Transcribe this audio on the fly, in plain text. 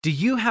Do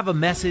you have a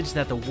message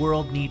that the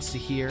world needs to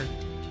hear?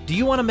 Do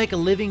you want to make a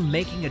living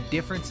making a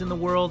difference in the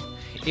world?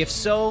 If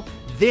so,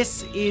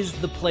 this is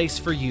the place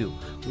for you.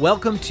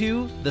 Welcome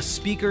to the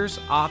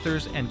Speakers,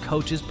 Authors, and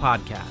Coaches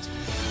Podcast.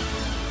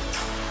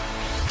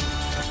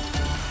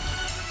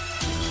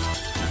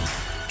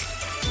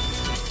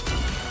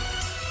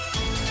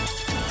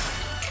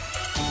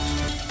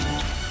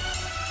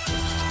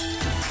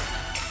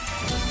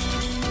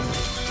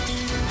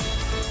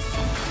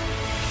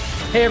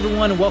 Hey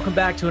everyone, and welcome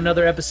back to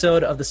another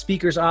episode of the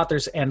Speakers,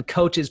 Authors, and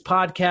Coaches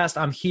Podcast.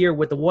 I'm here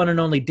with the one and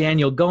only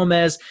Daniel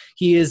Gomez.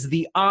 He is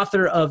the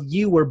author of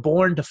You Were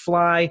Born to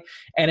Fly.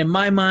 And in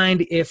my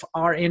mind, if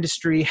our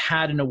industry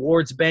had an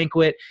awards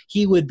banquet,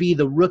 he would be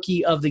the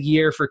Rookie of the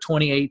Year for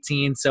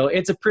 2018. So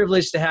it's a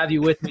privilege to have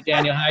you with me,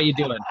 Daniel. How you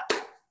doing?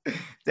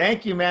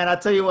 Thank you, man. I'll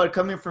tell you what,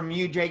 coming from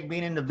you, Jake,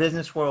 being in the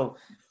business world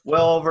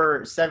well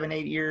over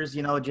 7-8 years,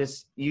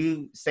 just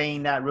you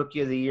saying that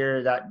Rookie of the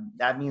Year,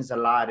 that means a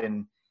lot.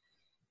 And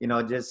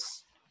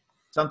just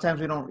sometimes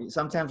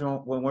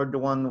when we're the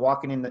one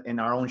walking in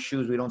our own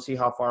shoes, we don't see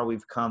how far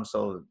we've come.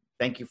 So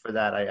thank you for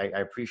that. I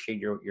appreciate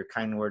your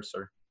kind words,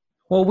 sir.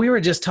 Well, we were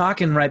just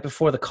talking right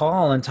before the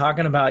call and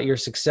talking about your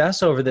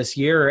success over this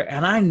year.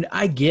 And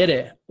I get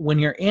it. When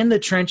you're in the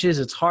trenches,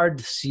 it's hard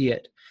to see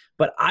it.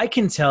 But I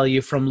can tell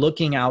you from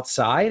looking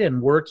outside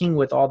and working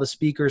with all the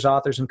speakers,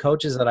 authors, and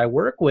coaches that I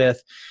work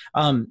with,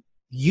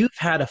 you've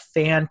had a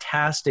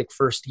fantastic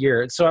first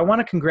year. So I want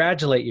to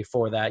congratulate you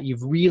for that.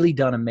 You've really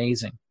done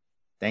amazing.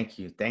 Thank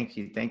you.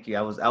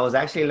 I was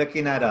actually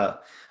looking at a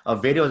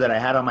video that I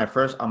had on my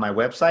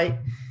website,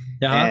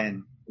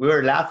 and we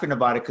were laughing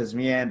about it because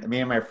me and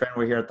my friend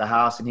were here at the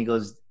house, and he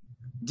goes,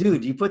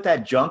 "Dude, you put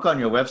that junk on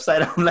your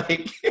website?"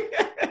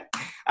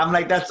 I'm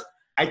like,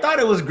 I thought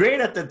it was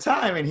great at the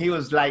time, and he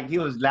was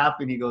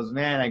laughing. He goes,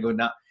 "Man," I go,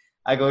 "No,"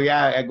 I go,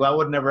 "Yeah," I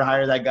would never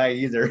hire that guy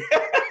either.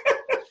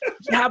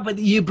 Yeah, but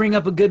you bring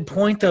up a good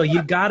point, though.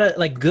 You gotta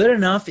good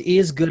enough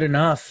is good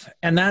enough,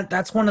 and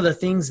that's one of the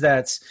things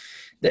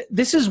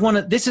this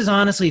is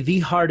honestly the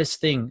hardest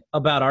thing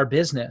about our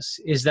business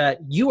is that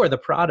you are the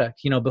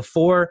product.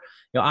 Before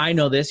I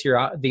know this,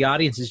 the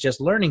audience is just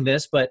learning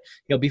this, but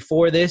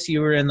before this, you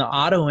were in the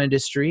auto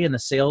industry and the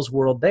sales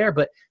world there.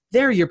 But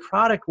there, your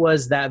product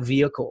was that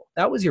vehicle.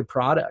 That was your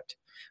product.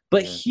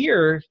 But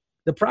here,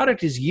 the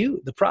product is you.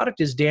 The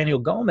product is Daniel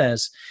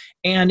Gomez.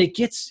 And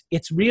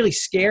it's really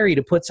scary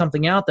to put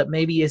something out that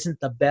maybe isn't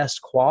the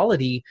best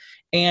quality.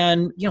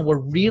 And, we're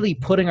really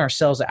putting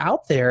ourselves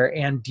out there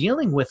and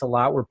dealing with a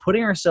lot. We're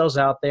putting ourselves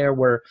out there.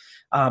 We're,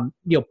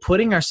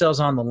 putting ourselves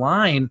on the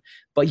line.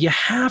 But you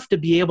have to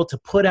be able to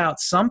put out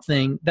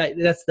something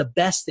that's the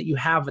best that you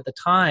have at the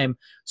time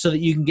so that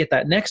you can get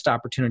that next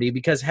opportunity.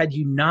 Because had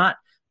you not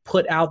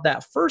put out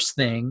that first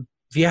thing,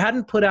 if you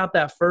hadn't put out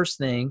that first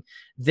thing,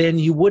 then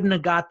you wouldn't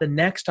have got the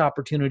next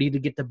opportunity to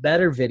get the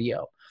better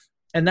video.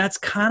 And that's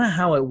kind of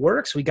how it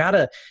works.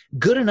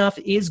 Good enough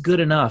is good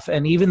enough.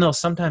 And even though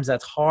sometimes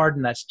that's hard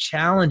and that's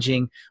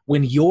challenging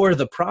when you're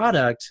the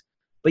product,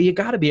 but you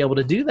got to be able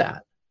to do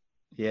that.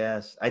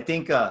 Yes. I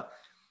think,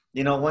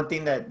 one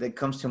thing that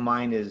comes to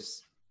mind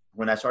is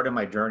when I started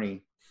my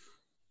journey,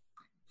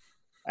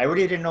 I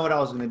really didn't know what I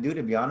was going to do,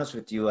 to be honest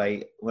with you.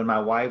 When my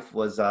wife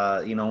was,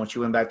 when she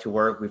went back to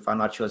work, we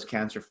found out she was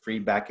cancer-free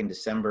back in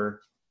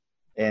December.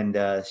 And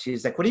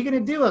she's like, "What are you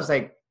going to do?" I was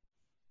like,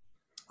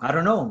 "I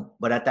don't know."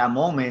 But at that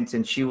moment,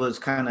 and she was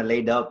kind of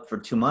laid up for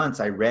 2 months,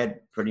 I read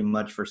pretty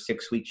much for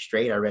 6 weeks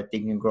straight. I read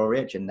Think and Grow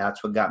Rich, and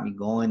that's what got me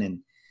going. And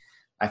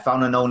I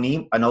found an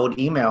old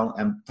email.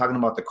 I'm talking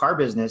about the car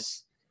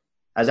business.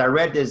 As I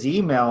read this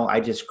email, I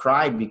just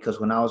cried because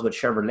when I was with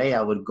Chevrolet,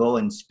 I would go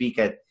and speak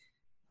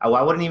I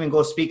wouldn't even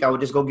go speak. I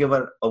would just go give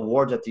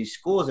awards at these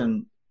schools.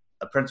 And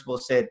a principal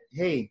said,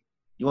 "Hey,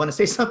 you want to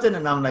say something?"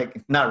 And I'm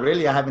like, "Not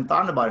really. I haven't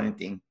thought about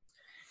anything."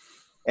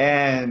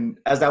 And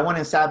as I went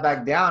and sat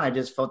back down, I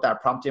just felt that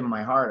prompt in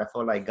my heart. I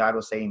felt like God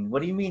was saying,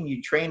 "What do you mean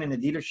you train in the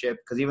dealership?"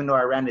 Because even though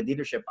I ran the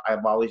dealership,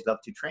 I've always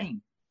loved to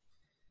train.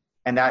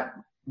 And that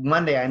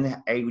Monday,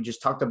 I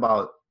just talked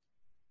about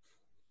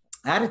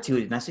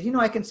attitude. And I said,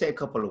 I can say a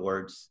couple of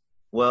words.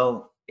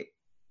 Well,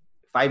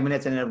 5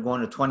 minutes ended up going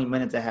to 20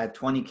 minutes. I had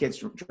 20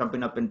 kids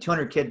jumping up and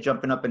 200 kids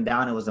jumping up and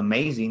down. It was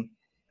amazing.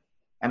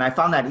 And I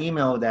found that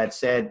email that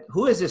said,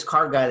 "Who is this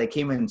car guy that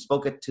came in and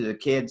spoke it to the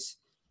kids?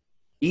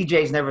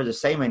 EJ's never the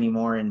same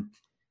anymore." And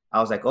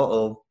I was like,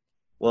 uh-oh.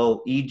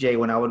 Well, EJ,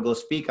 when I would go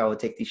speak, I would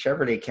take these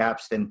Chevrolet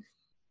caps, and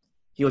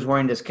he was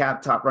wearing this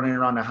cap top running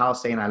around the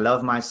house saying, "I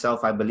love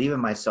myself. I believe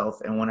in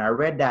myself." And when I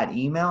read that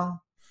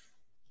email,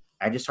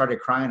 I just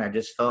started crying. I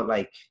just felt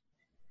like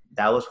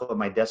that was what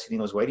my destiny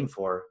was waiting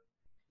for.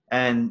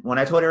 And when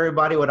I told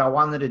everybody what I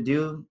wanted to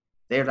do,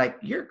 they're like,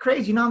 "You're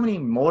crazy. You know how many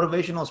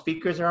motivational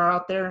speakers there are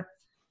out there?"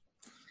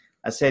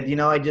 I said,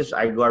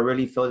 I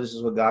really feel this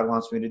is what God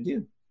wants me to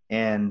do.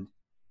 And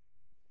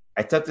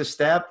I took the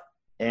step,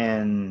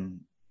 and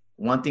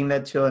one thing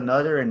led to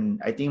another. And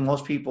I think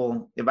most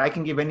people, if I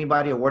can give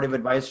anybody a word of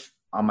advice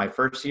on my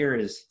first year,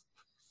 is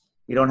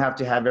you don't have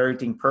to have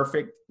everything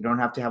perfect. You don't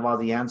have to have all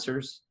the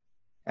answers.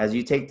 As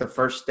you take the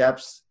first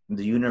steps,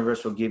 the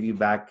universe will give you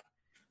back.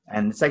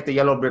 And it's like the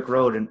yellow brick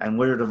road and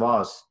Wizard of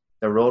Oz.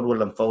 The road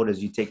will unfold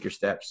as you take your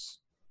steps.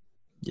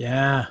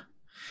 Yeah.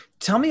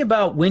 Tell me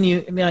about when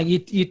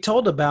you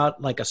told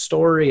about like a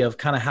story of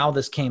kind of how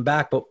this came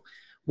back, but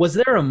was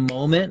there a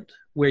moment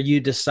where you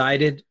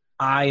decided,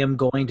 I am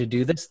going to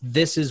do this?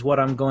 This is what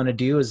I'm going to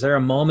do. Is there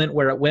a moment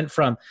where it went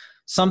from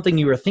something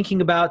you were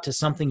thinking about to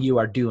something you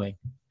are doing?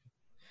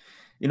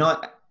 You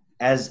know,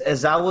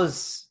 as I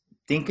was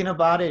thinking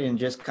about it and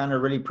just kind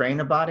of really praying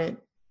about it,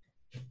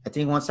 I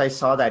think once I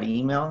saw that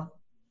email,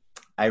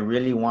 I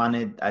really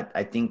wanted,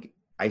 I think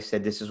I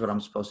said, this is what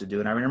I'm supposed to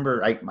do. And I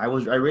remember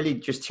I really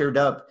just teared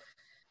up.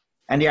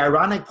 And the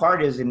ironic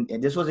part is, and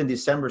this was in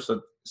December.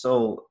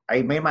 So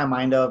I made my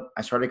mind up.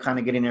 I started kind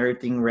of getting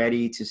everything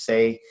ready to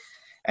say.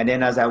 And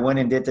then as I went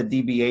and did the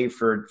DBA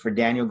for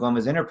Daniel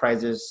Gomez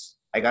Enterprises,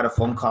 I got a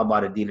phone call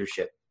about a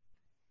dealership.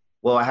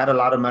 Well, I had a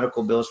lot of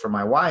medical bills for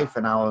my wife.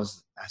 And I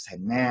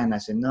said, man, I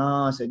said, no.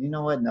 I said, you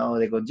know what? No.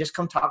 They go, just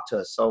come talk to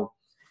us. So,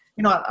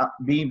 you know,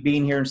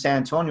 being here in San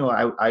Antonio,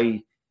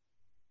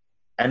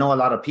 I know a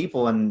lot of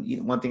people,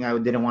 and one thing I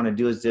didn't want to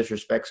do is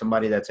disrespect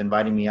somebody that's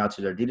inviting me out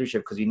to their dealership,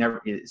 because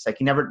it's like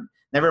you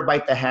never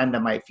bite the hand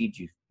that might feed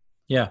you.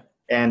 Yeah.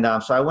 And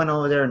so I went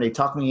over there and they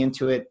talked me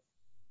into it.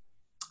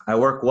 I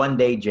worked one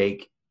day,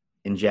 Jake,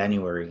 in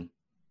January,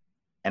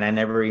 and I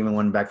never even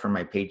went back for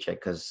my paycheck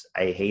because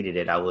I hated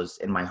it. I was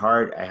in my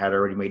heart, I had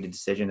already made the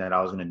decision that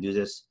I was going to do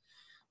this,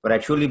 but I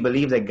truly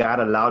believe that God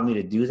allowed me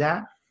to do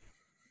that,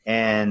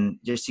 and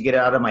just to get it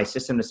out of my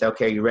system to say,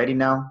 okay, are you ready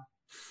now?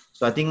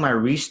 So I think my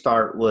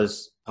restart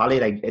was probably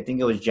like, I think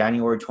it was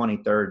January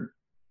 23rd.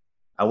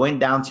 I went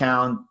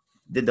downtown,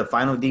 did the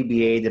final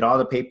DBA, did all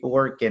the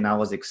paperwork, and I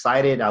was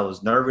excited. I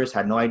was nervous,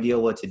 had no idea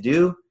what to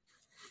do,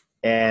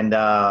 and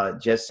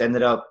just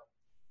ended up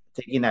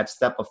taking that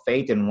step of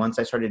faith. And once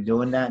I started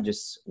doing that,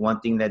 just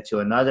one thing led to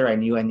another. I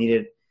knew I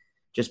needed,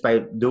 just by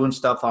doing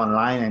stuff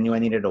online, I knew I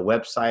needed a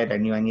website. I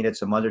knew I needed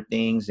some other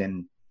things.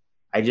 And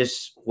I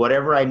just,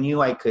 whatever I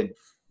knew I could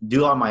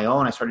do on my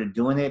own, I started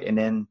doing it. And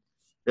then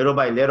little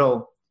by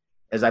little,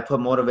 as I put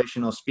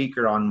motivational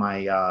speaker on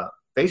my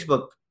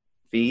Facebook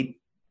feed,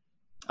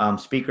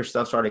 speaker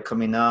stuff started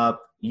coming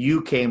up.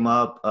 You came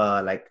up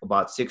like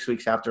about 6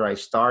 weeks after I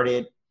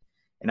started.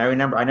 And I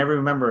never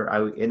remember,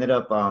 I ended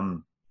up,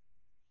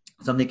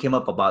 something came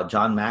up about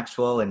John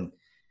Maxwell, and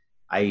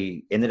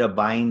I ended up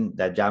buying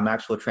that John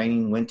Maxwell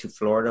training, went to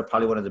Florida,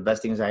 probably one of the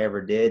best things I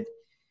ever did.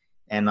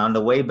 And on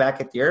the way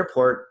back at the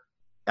airport,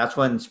 that's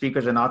when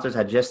Speakers and Authors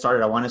had just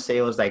started. I want to say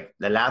it was like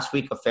the last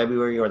week of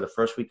February or the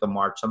first week of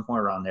March,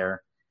 somewhere around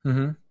there.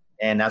 Mm-hmm.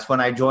 And that's when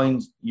I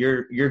joined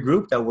your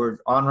group that we're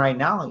on right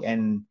now.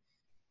 And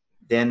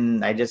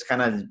then I just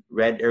kind of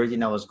read everything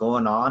that was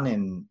going on,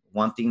 and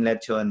one thing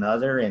led to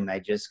another. And I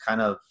just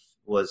kind of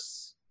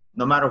was,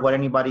 no matter what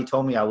anybody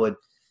told me, I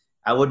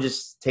would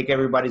just take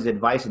everybody's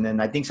advice. And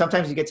then I think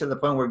sometimes you get to the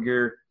point where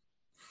you're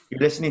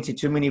listening to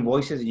too many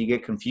voices and you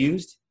get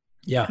confused.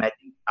 Yeah. And I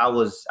think I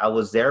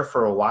was there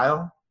for a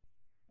while.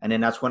 And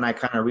then that's when I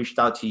kind of reached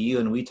out to you,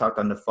 and we talked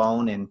on the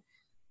phone, and,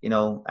 you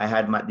know, I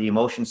had the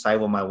emotion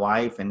side with my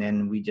wife, and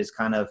then we just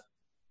kind of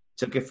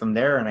took it from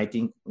there. And I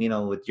think, you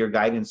know, with your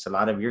guidance, a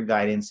lot of your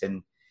guidance,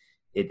 and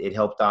it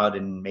helped out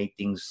and made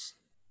things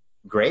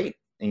great.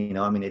 And, you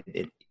know, I mean,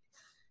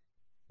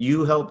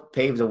 you helped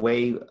pave the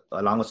way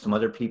along with some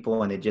other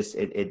people. And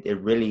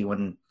it really,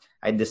 when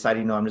I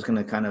decided, you know, I'm just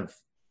going to kind of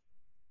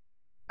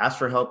ask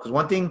for help. Because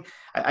one thing,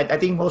 I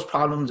think most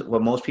problems,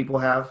 what most people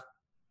have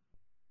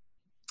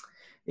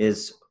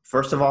is,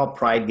 first of all,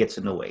 pride gets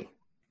in the way.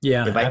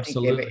 Yeah,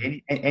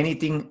 absolutely. Think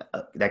anything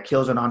that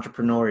kills an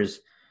entrepreneur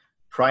is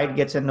pride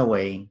gets in the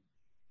way.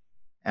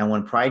 And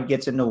when pride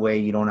gets in the way,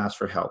 you don't ask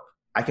for help.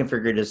 I can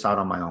figure this out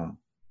on my own.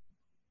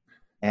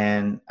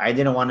 And I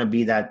didn't want to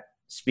be that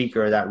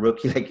speaker, that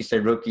rookie, like you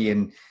said, rookie,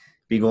 and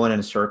be going in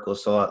a circle.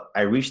 So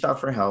I reached out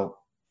for help.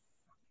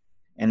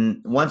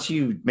 And once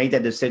you make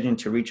that decision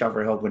to reach out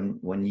for help,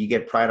 when you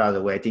get pride out of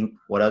the way, I think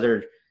what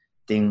other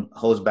thing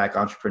holds back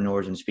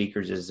entrepreneurs and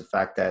speakers is the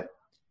fact that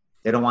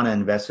they don't want to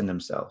invest in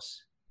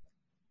themselves.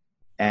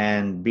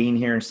 And being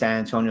here in San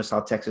Antonio,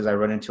 South Texas, I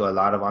run into a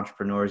lot of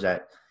entrepreneurs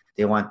that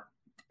they want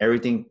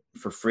everything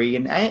for free.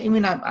 And I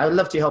mean, I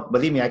love to help.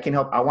 Believe me, I can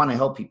help. I want to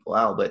help people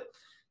out. But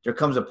there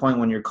comes a point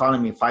when you're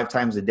calling me 5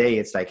 times a day.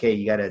 It's like, hey,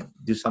 you got to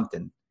do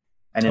something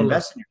and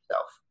invest in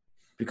yourself.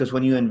 Because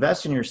when you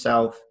invest in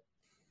yourself,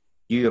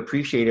 you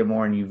appreciate it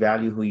more and you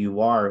value who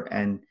you are.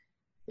 And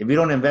if you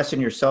don't invest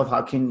in yourself,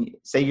 how can you,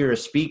 say you're a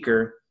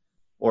speaker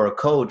or a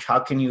coach, how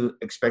can you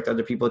expect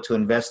other people to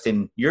invest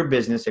in your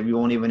business if you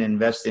won't even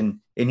invest in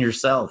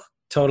yourself?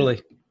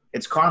 Totally.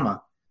 It's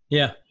karma.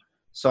 Yeah.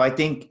 So I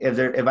think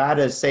if I had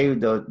to say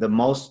the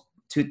most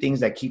 2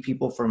 things that keep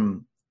people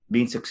from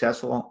being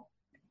successful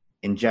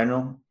in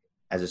general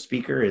as a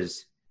speaker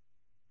is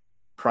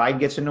pride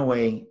gets in the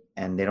way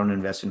and they don't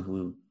invest in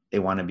who they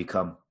want to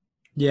become.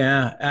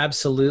 Yeah,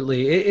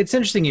 absolutely. It's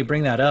interesting you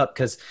bring that up,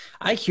 because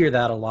I hear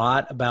that a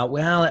lot about,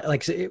 well,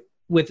 like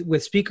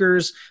with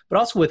speakers, but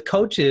also with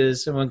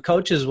coaches. And when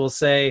coaches will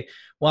say,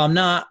 well,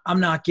 I'm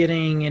not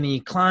getting any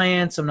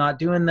clients. I'm not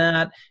doing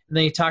that. And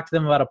then you talk to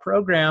them about a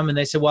program and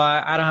they say, well,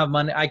 I don't have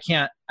money. I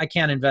can't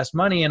invest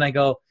money. And I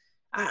go,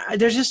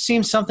 there just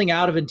seems something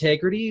out of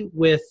integrity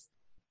with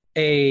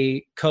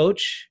a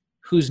coach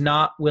who's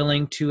not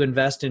willing to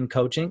invest in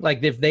coaching.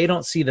 Like if they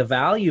don't see the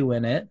value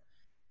in it,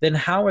 then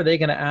how are they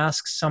going to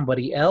ask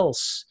somebody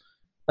else?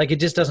 Like it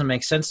just doesn't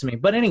make sense to me.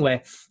 But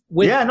anyway,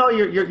 no,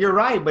 you're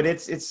right. But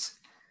it's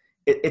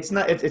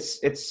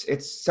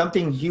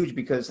something huge,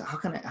 because how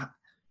can I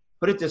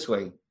put it this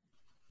way?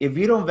 If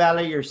you don't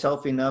value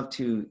yourself enough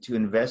to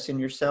invest in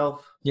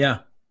yourself, yeah,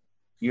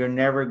 you're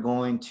never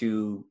going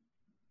to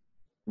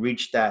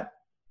reach that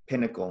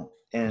pinnacle.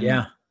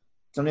 And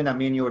something that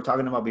me and you were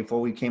talking about before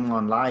we came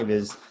on live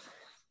is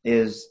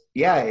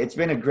it's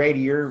been a great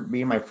year,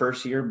 being my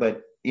first year,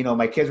 but you know,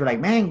 my kids were like,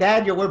 man,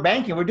 Dad, we're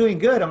banking, we're doing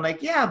good. I'm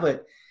like, yeah,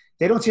 but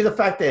they don't see the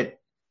fact that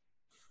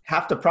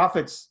half the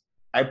profits,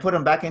 I put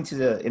them back into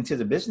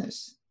the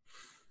business.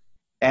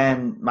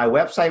 And my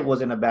website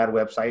wasn't a bad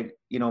website.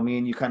 You know, me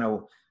and you kind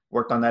of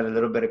worked on that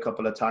a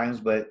couple of times,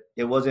 but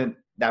it wasn't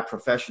that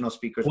professional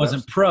speaker's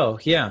wasn't website. Pro.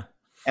 Yeah.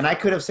 And I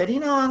could have said, you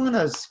know, I'm going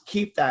to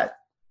keep that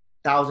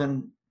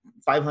 $1,500,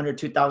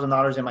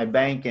 $2,000 in my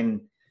bank.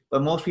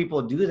 But most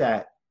people do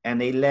that,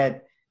 and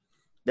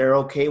they're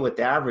okay with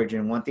the average.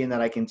 And one thing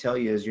that I can tell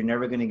you is you're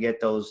never going to get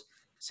those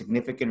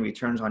significant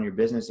returns on your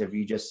business if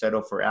you just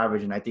settle for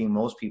average. And I think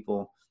most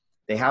people,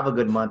 they have a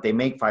good month, they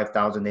make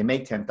 5,000, they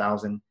make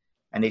 10,000,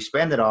 and they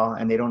spend it all,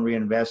 and they don't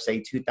reinvest, say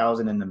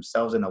 2,000 in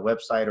themselves in a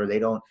website, or they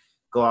don't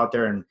go out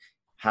there and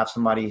have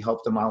somebody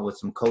help them out with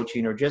some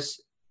coaching, or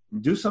just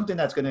do something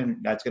that's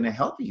gonna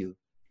help you.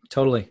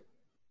 Totally.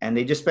 And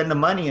they just spend the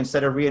money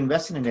instead of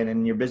reinvesting in it,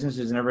 and your business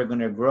is never going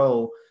to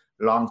grow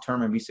long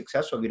term and be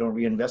successful if you don't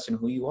reinvest in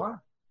who you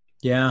are.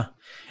 Yeah.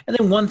 And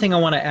then one thing I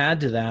want to add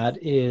to that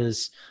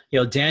is, you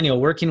know,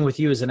 Daniel, working with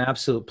you is an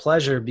absolute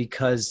pleasure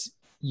because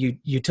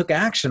you took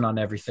action on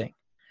everything.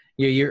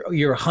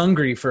 You're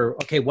hungry for,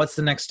 okay, what's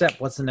the next step?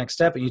 What's the next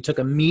step? And you took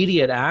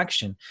immediate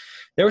action.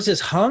 There was this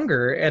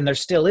hunger, and there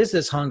still is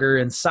this hunger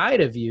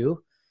inside of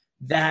you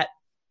that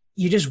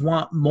you just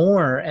want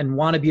more and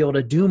want to be able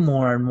to do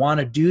more and want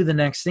to do the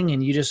next thing.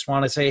 And you just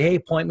want to say, hey,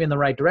 point me in the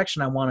right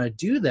direction. I want to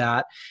do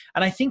that.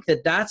 And I think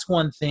that that's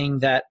one thing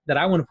that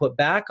I want to put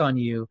back on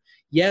you.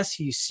 Yes,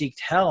 you seeked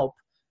help,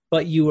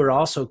 but you were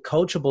also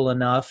coachable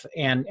enough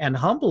and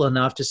humble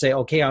enough to say,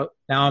 okay,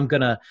 now I'm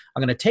going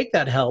to take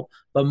that help,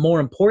 but more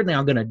importantly,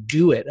 I'm going to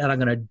do it, and I'm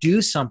going to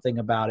do something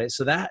about it.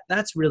 So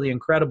that's really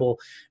incredible.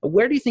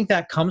 Where do you think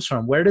that comes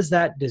from? Where does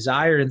that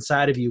desire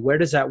inside of you? Where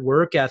does that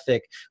work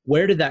ethic?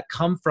 Where did that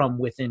come from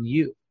within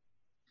you?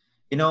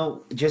 You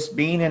know, just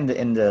being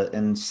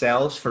in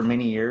sales for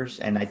many years,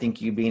 and I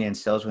think you being in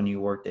sales when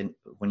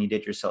you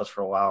did your sales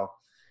for a while,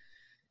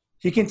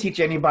 you can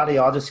teach anybody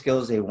all the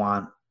skills they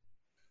want.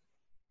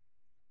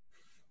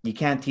 You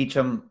can't teach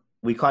them.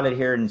 We call it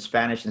here in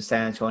Spanish in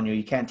San Antonio.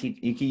 You can't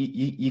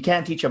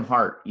teach them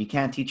heart. You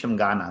can't teach them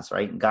ganas,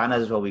 right? Ganas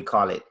is what we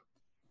call it.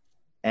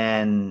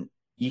 And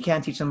you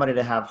can't teach somebody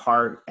to have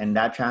heart, and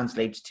that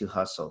translates to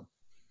hustle.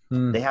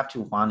 They have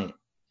to want it.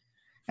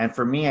 And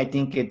for me, I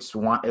think it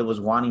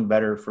was wanting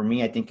better. For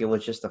me, I think it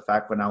was just the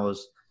fact when I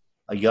was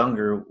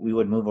younger, we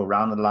would move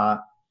around a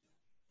lot,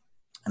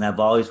 and I've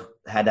always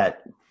had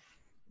that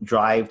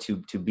drive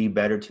to be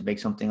better, to make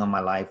something on my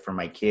life for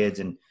my kids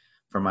and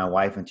for my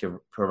wife, and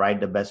to provide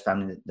the best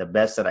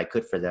that I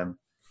could for them.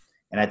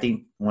 And I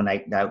think when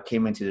I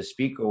came into the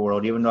speaker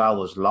world, even though I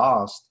was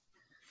lost,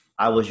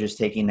 I was just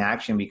taking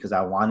action because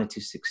I wanted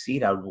to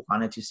succeed.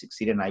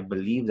 And I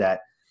believe that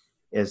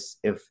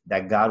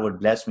that God would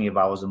bless me if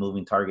I was a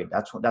moving target.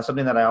 That's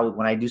something that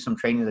when I do some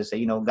training, I say,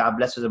 you know, God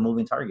blesses a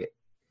moving target.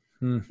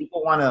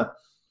 People want to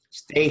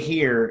stay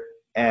here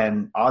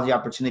and all the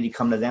opportunity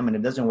come to them, and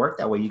it doesn't work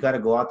that way. You got to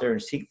go out there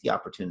and seek the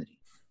opportunity,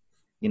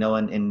 you know,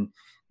 and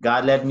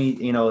God led me,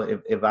 you know,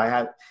 if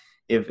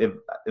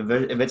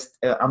it's,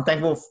 I'm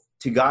thankful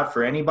to God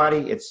for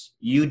anybody. It's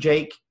you,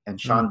 Jake,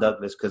 and Sean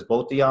Douglas, because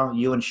both of y'all,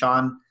 you and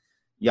Sean,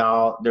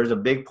 y'all, there's a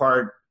big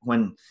part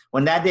when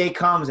that day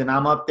comes and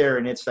I'm up there,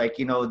 and it's like,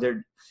 you know,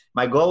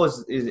 my goal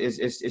is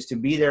to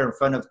be there in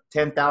front of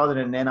 10,000,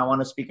 and then I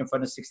want to speak in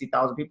front of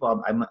 60,000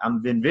 people.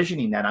 I'm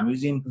envisioning that. I'm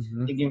using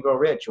Think and Grow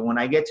Rich. And when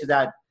I get to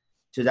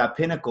that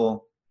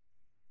pinnacle,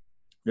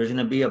 there's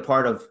going to be a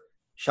part of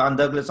Sean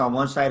Douglas on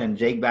one side and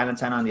Jake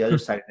Valentine on the other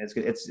side.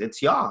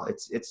 It's y'all.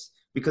 It's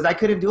because I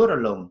couldn't do it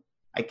alone.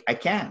 I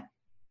can't.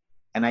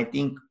 And I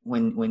think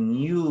when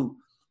you,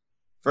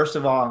 first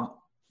of all,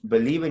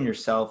 believe in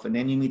yourself, and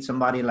then you meet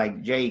somebody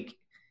like Jake,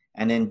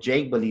 and then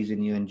Jake believes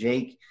in you, and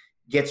Jake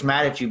gets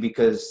mad at you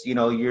because, you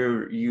know,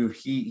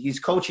 he's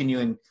coaching you,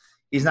 and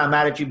he's not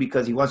mad at you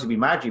because he wants to be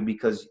mad at you,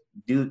 because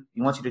he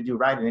wants you to do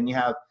right. And then you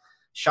have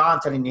Sean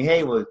telling you,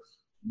 hey, well,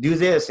 do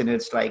this. And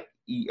it's like,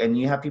 and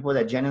you have people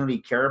that genuinely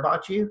care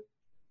about you.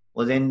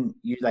 Well, then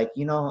you're like,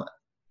 you know,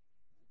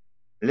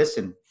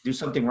 listen, do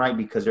something right,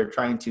 because they're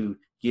trying to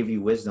give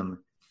you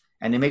wisdom.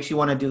 And it makes you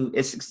want to do,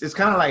 it's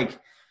kind of like,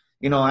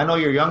 you know, I know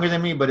you're younger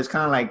than me, but it's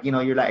kind of like, you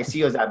know, you're like, I see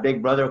you as that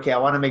big brother. Okay, I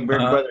want to make big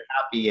brother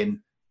happy, and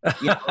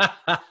you know,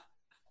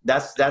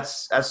 that's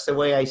the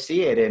way I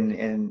see it,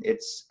 and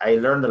it's I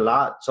learned a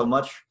lot, so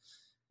much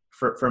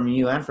from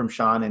you and from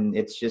Sean, and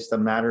it's just a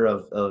matter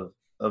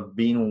of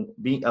being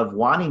of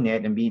wanting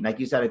it and being, like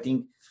you said. I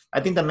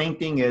think the main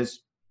thing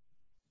is,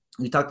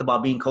 you talked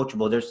about being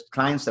coachable. There's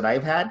clients that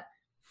I've had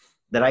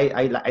that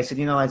I said,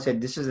 you know, I said,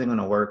 this isn't going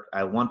to work.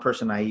 One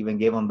person, I even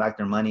gave them back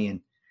their money, and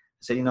I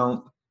said, you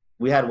know,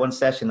 we had one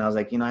session. I was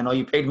like, you know, I know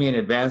you paid me in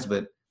advance,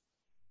 but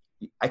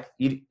I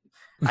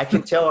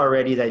can tell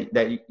already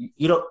that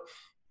you don't,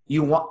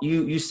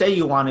 you say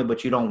you want it,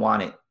 but you don't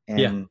want it. And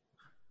yeah.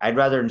 I'd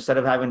rather, instead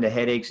of having the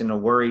headaches and the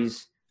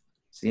worries,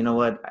 so you know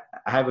what,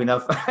 I have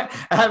enough.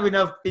 I have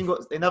enough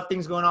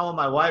things going on with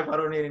my wife. I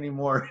don't need any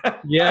more.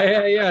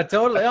 Yeah,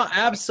 totally. Oh,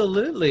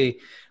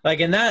 absolutely. Like,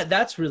 and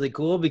that's really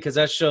cool, because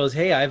that shows,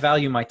 hey, I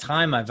value my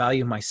time. I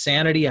value my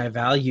sanity. I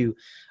value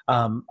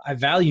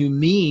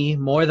me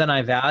more than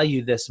I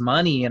value this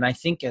money. And I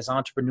think as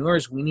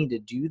entrepreneurs, we need to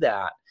do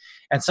that.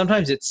 And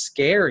sometimes it's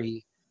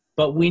scary,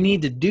 but we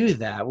need to do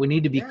that. We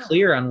need to be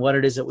clear on what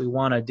it is that we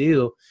want to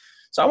do.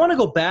 So I want to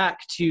go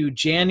back to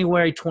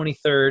January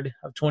 23rd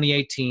of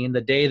 2018,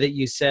 the day that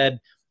you said,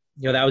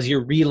 you know, that was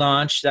your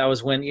relaunch. That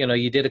was when, you know,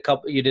 you did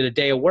a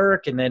day of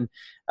work, and then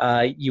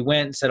you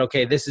went and said,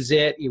 okay, this is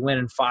it. You went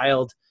and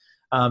filed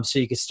so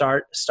you could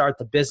start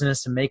the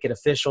business and make it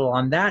official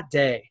on that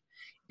day.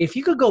 If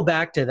you could go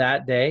back to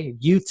that day,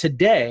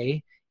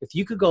 if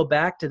you could go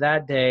back to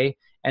that day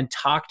and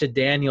talk to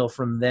Daniel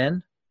from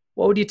then,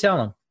 what would you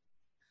tell him?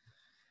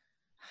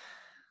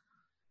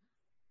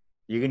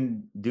 You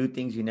can do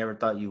things you never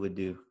thought you would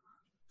do.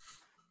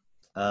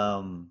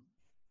 I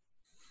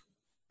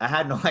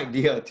had no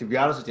idea, to be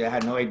honest with you. I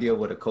had no idea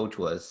what a coach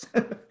was.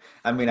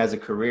 I mean, as a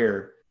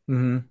career.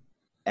 Mm-hmm.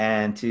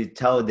 And to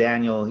tell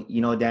Daniel,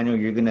 you know, Daniel,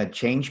 you're going to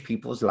change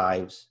people's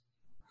lives.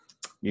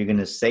 You're going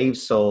to save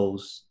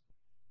souls.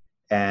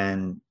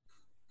 And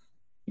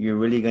you're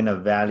really going to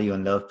value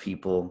and love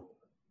people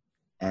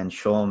and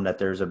show them that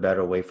there's a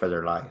better way for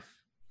their life.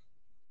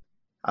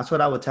 That's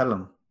what I would tell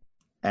them.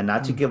 And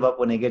not to give up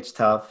when it gets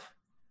tough,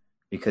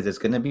 because it's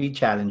going to be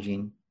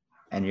challenging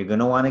and you're going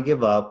to want to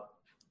give up.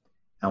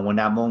 And when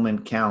that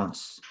moment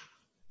counts,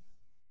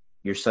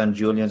 your son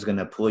Julian's going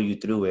to pull you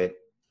through it.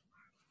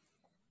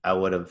 I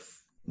would have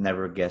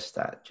never guessed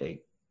that,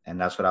 Jake. And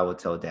that's what I would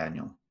tell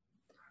Daniel.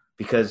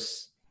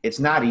 Because it's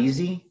not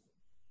easy,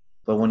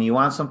 but when you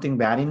want something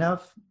bad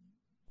enough,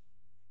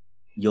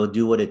 you'll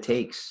do what it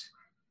takes.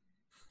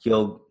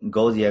 You'll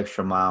go the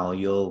extra mile.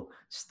 You'll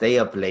stay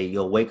up late.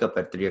 You'll wake up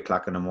at 3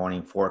 o'clock in the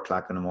morning, 4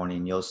 o'clock in the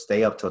morning. You'll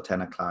stay up till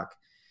 10 o'clock.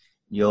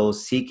 You'll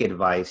seek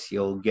advice.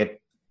 You'll get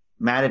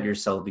mad at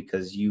yourself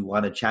because you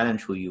want to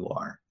challenge who you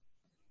are.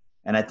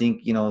 And I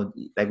think, you know,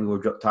 like we were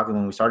talking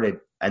when we started,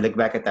 I look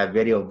back at that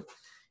video,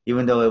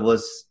 even though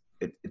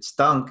it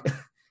stunk,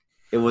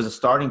 it was a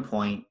starting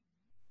point.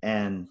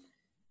 And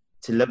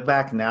to look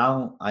back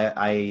now,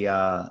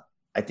 I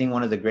think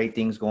one of the great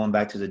things going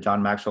back to the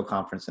John Maxwell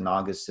conference in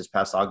this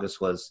past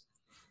August, was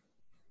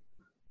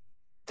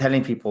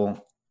telling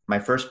people my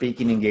first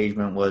speaking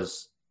engagement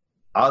was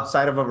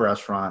outside of a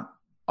restaurant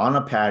on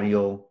a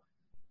patio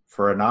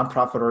for a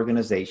nonprofit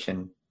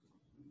organization.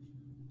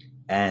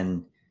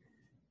 And,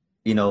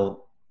 you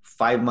know,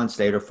 4 months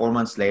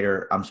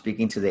later, I'm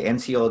speaking to the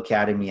NCO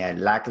Academy at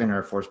Lackland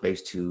Air Force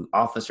Base to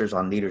officers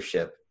on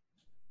leadership.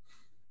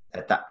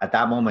 At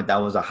that moment, that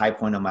was a high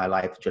point of my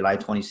life. July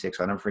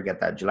 26th, I'll never forget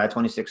that. July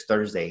 26th,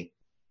 Thursday,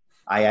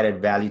 I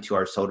added value to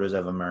our soldiers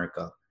of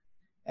America.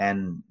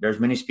 And there's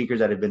many speakers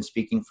that have been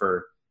speaking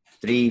for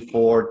 3,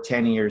 4,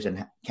 10 years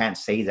and can't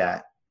say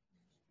that.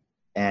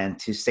 And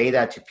to say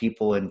that to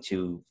people and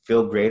to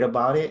feel great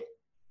about it,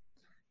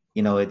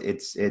 you know,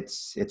 it's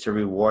a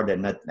reward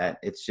that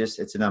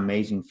it's an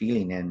amazing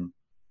feeling. And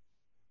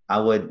I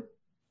would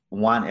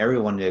want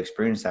everyone to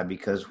experience that,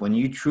 because when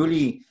you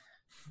truly,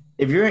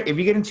 if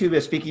you get into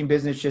a speaking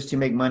business just to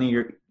make money,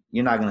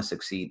 you're not going to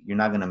succeed. You're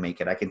not going to make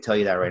it. I can tell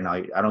you that right now.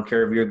 I don't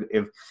care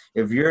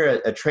if you're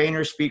a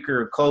trainer,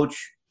 speaker, or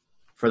coach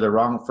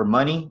for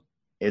money,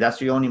 if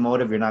that's your only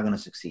motive, you're not going to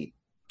succeed.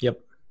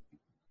 Yep.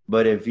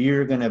 But if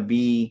you're going to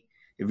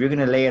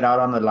lay it out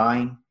on the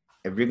line,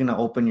 if you're going to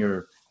open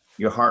your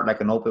heart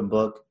like an open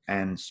book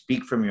and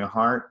speak from your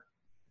heart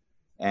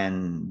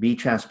and be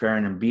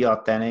transparent and be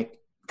authentic,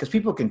 because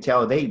people can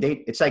tell.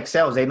 It's like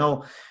sales. They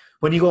know.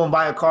 When you go and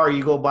buy a car,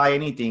 you go buy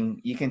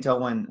anything, you can tell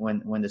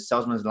when the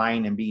salesman's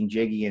lying and being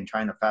jiggy and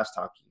trying to fast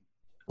talk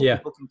you. Yeah.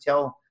 People can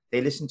tell.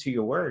 They listen to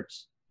your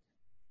words.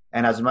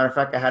 And as a matter of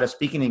fact, I had a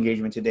speaking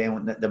engagement today,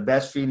 and the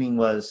best feeling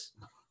was,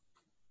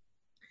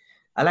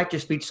 I like your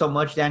speech so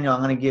much, Daniel,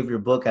 I'm going to give your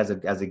book as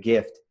a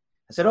gift.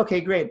 I said, okay,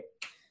 great.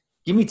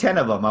 Give me 10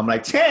 of them. I'm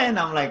like, 10?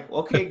 I'm like,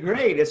 okay,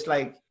 great. It's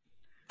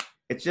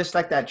just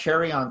like that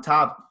cherry on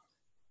top.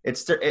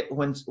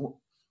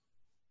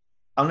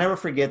 I'll never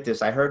forget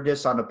this. I heard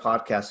this on a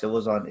podcast. I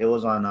was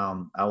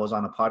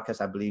on a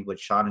podcast, I believe, with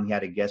Sean, and he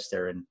had a guest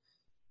there. And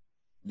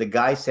the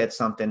guy said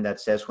something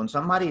that says, when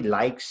somebody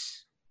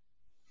likes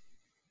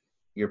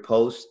your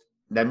post,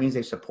 that means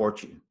they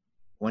support you.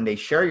 When they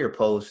share your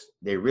post,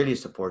 they really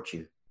support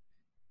you.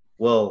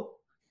 Well,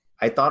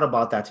 I thought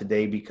about that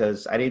today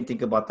because I didn't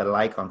think about the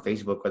like on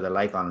Facebook or the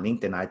like on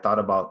LinkedIn. I thought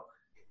about,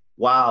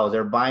 wow,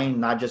 they're buying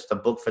not just a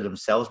book for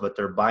themselves, but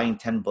they're buying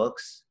 10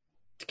 books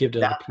to give to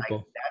that, other people.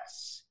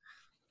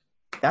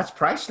 like, that's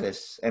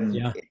priceless. And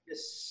Yeah.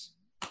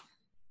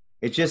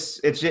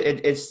 it's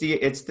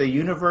the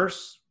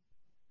universe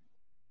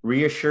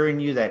reassuring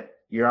you that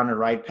you're on the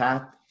right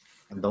path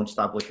and don't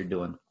stop what you're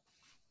doing.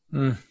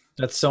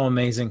 That's so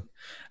amazing.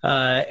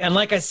 And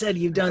like I said,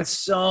 you've done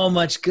so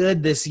much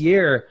good this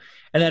year,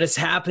 and that it's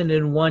happened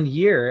in 1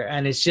 year.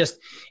 And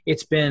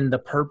it's been the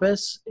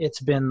purpose,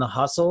 it's been the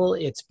hustle,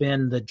 it's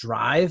been the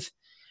drive.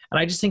 And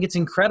I just think it's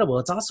incredible.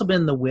 It's also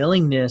been the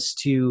willingness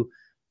to,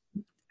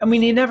 I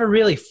mean, you never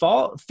really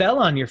fell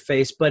on your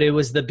face, but it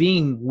was the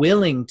being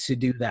willing to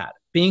do that,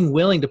 being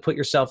willing to put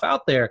yourself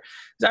out there.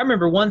 'Cause I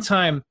remember one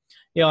time,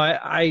 you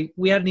know,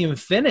 we hadn't even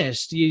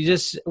finished. We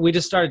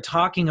just started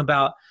talking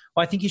about,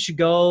 well, I think you should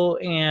go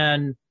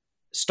and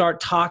start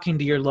talking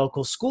to your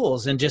local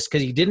schools. And just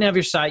because you didn't have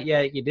your site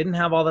yet, you didn't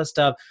have all that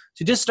stuff.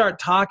 So just start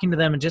talking to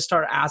them and just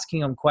start asking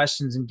them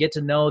questions and get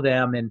to know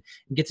them and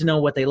get to know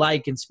what they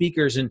like and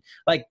speakers. And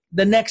like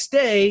the next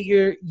day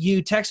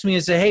you text me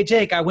and say, hey,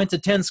 Jake, I went to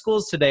 10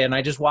 schools today and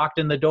I just walked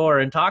in the door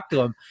and talked to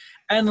them.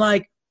 And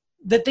like,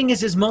 the thing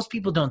is most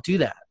people don't do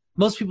that.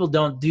 Most people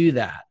don't do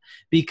that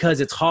because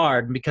it's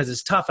hard and because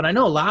it's tough. And I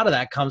know a lot of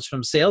that comes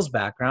from sales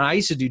background. I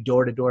used to do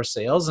door-to-door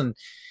sales, and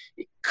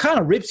it kind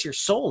of rips your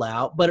soul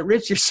out, but it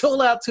rips your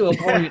soul out to a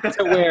point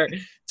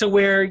to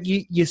where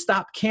you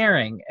stop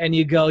caring and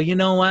you go, you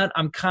know what?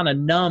 I'm kind of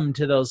numb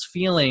to those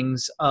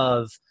feelings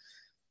of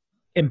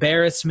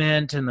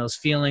embarrassment and those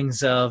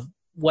feelings of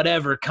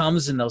whatever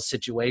comes in those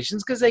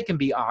situations, because they can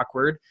be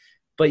awkward,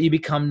 but you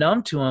become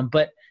numb to them.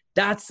 But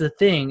that's the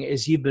thing,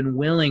 is you've been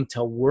willing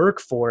to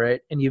work for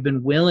it, and you've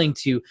been willing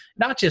to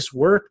not just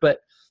work, but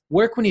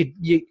work when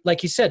you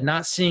like you said,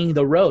 not seeing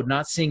the road,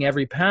 not seeing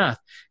every path.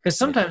 Because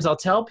sometimes I'll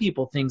tell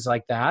people things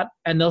like that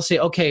and they'll say,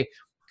 okay,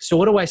 so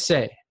what do I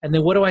say? And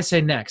then what do I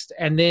say next?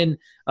 And then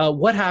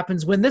what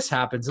happens when this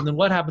happens? And then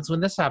what happens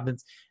when this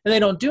happens? And they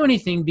don't do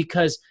anything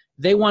because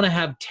they want to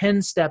have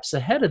 10 steps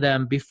ahead of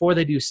them before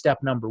they do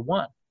step number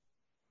 1.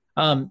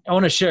 I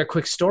want to share a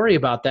quick story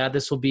about that.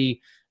 This will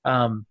be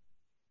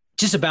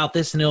just about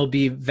this, and it'll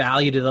be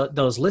value to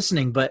those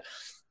listening. But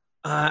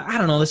I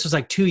don't know, this was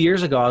like 2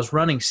 years ago. I was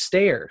running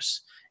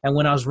stairs. And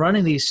when I was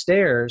running these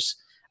stairs,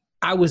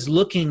 I was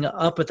looking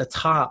up at the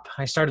top.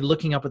 I started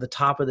looking up at the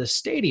top of this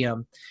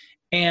stadium.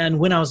 And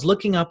when I was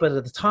looking up at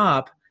the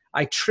top,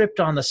 I tripped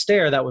on the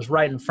stair that was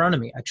right in front of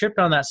me. I tripped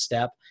on that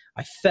step.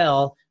 I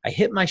fell. I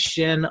hit my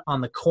shin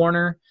on the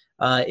corner.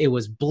 It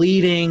was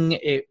bleeding.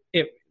 It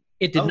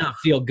did not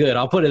feel good.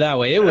 I'll put it that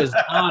way. It was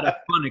not a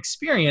fun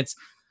experience.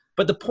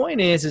 But the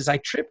point is I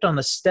tripped on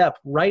the step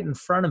right in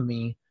front of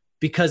me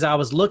because I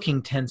was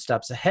looking 10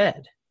 steps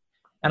ahead.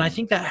 And I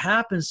think that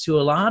happens to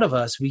a lot of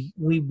us. We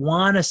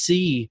want to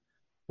see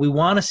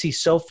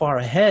so far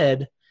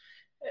ahead,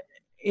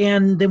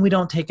 and then we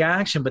don't take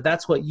action. But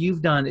that's what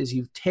you've done, is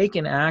you've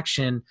taken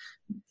action,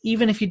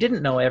 even if you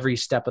didn't know every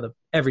step of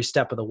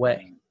the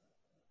way.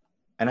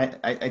 And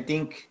I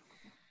think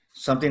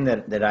something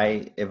that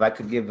if I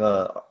could give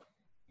our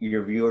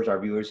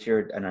viewers here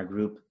in our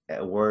group,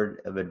 a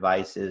word of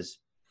advice is,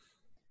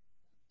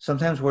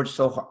 sometimes we're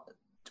so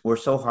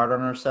hard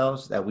on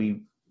ourselves that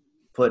we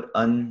put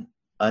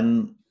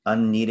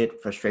unneeded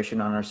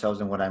frustration on ourselves.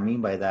 And what I mean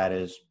by that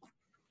is,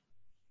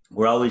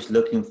 we're always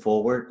looking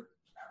forward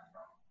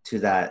to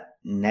that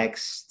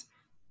next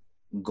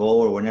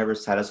goal, or we're never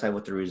satisfied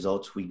with the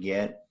results we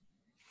get.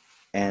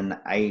 And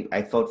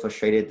I felt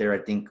frustrated there, I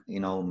think,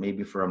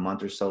 maybe for a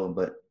month or so.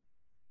 But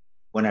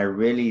when I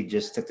really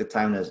just took the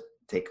time to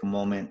take a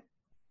moment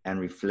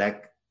and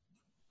reflect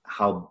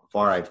how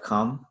far I've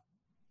come,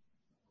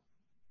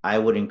 I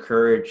would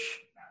encourage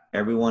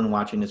everyone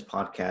watching this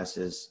podcast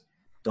is,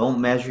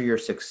 don't measure your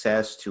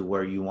success to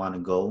where you want to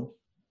go.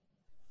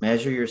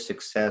 Measure your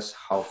success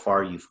how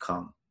far you've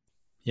come.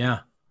 Yeah.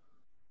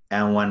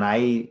 And when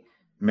I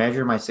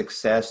measure my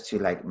success to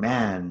like,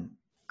 man,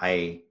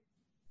 I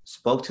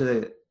spoke to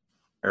the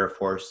Air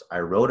Force, I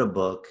wrote a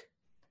book,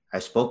 I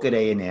spoke at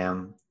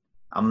A&M,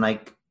 I'm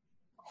like,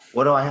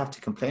 what do I have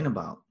to complain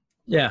about?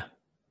 Yeah.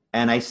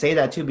 And I say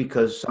that too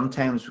because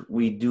sometimes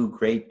we do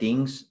great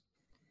things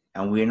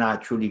and we're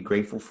not truly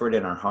grateful for it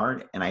in our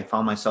heart. And I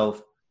found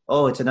myself,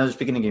 oh, it's another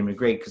speaking engagement.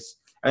 Great. Because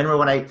I remember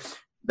when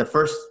the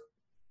first,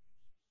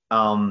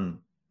 I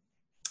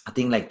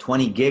think like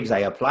 20 gigs I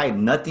applied,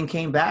 nothing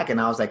came back. And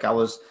I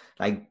was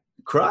like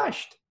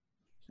crushed.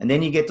 And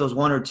then you get those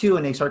 1 or 2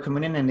 and they start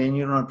coming in, and then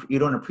you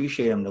don't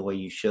appreciate them the way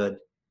you should.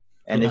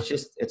 And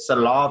it's a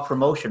law of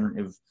promotion.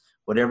 If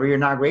whatever you're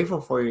not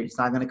grateful for, it's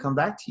not going to come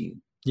back to you.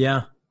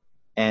 Yeah.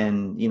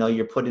 And,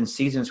 you're put in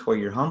seasons where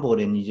you're humbled,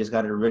 and you just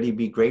got to really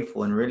be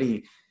grateful. And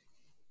really,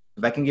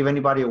 if I can give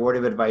anybody a word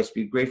of advice,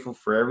 be grateful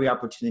for every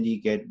opportunity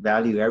you get,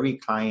 value every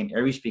client,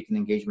 every speaking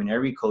engagement,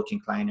 every coaching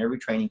client, every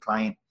training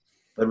client,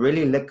 but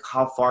really look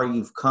how far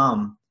you've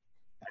come.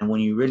 And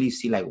when you really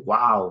see like,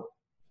 wow,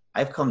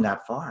 I've come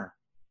that far,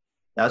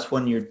 that's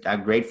when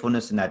that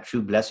gratefulness and that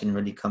true blessing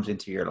really comes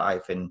into your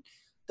life, and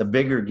the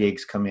bigger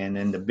gigs come in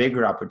and the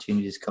bigger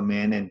opportunities come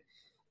in. And,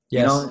 you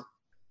know,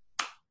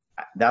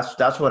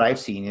 that's what I've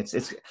seen.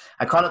 It's,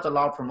 I call it the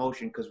law of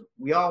promotion, because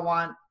we all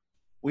want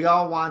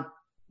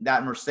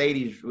that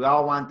Mercedes. We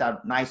all want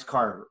that nice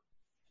car.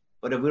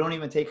 But if we don't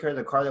even take care of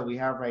the car that we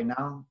have right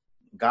now,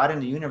 God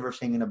and the universe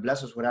ain't going to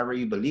bless us, whatever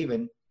you believe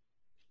in.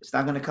 It's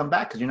not going to come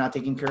back because you're not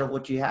taking care of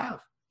what you have.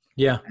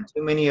 Yeah. And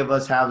too many of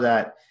us have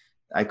that.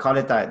 I call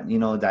it that, you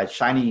know, that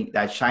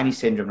shiny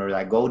syndrome, or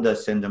that gold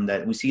dust syndrome,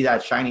 that we see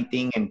that shiny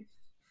thing,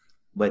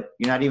 but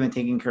you're not even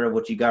taking care of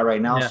what you got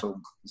right now. Yeah.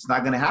 So it's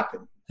not going to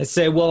happen. I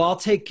say, well, I'll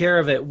take care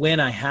of it when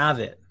I have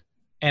it.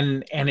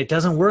 And it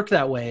doesn't work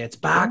that way. It's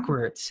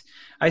backwards.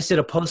 I did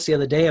a post the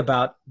other day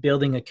about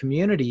building a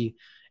community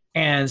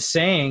and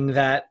saying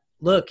that,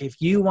 look,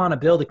 if you want to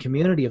build a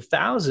community of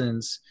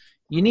thousands,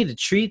 you need to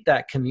treat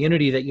that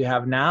community that you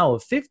have now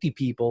of 50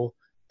 people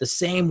the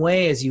same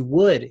way as you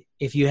would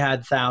if you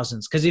had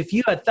thousands. Because if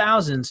you had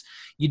thousands,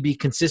 you'd be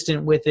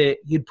consistent with it.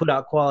 You'd put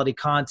out quality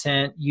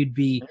content. You'd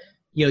be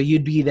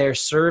there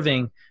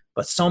serving.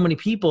 But so many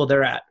people,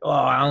 they're at,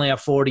 I only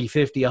have 40,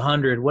 50,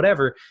 100,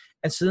 whatever.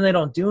 And so then they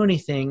don't do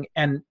anything.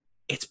 And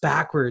it's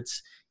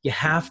backwards. You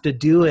have to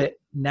do it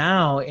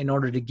now in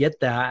order to get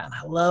that. And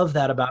I love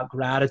that about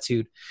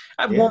gratitude.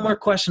 I have one more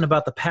question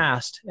about the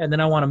past, and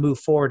then I want to move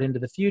forward into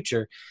the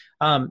future.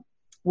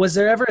 Was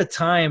there ever a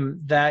time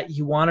that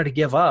you wanted to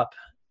give up?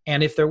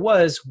 And if there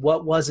was,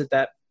 what was it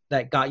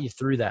that got you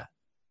through that?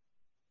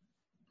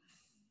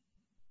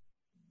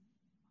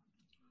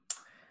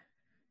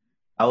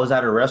 I was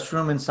at a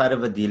restroom inside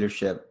of a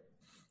dealership,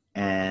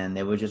 and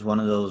it was just one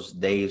of those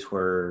days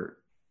where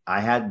I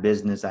had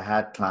business, I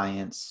had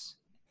clients,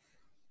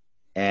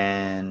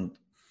 and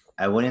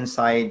I went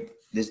inside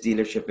this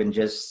dealership, and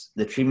just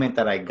the treatment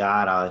that I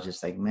got, I was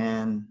just like,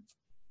 man,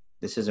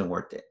 this isn't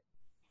worth it.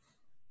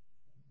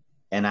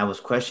 And I was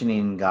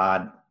questioning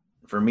God.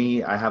 For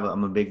me,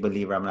 I'm a big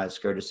believer. I'm not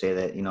scared to say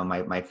that, you know,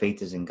 my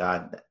faith is in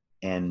God,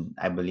 and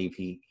I believe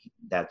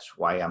that's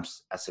why I'm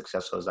as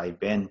successful as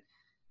I've been.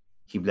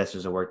 He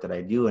blesses the work that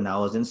I do. And I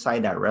was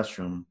inside that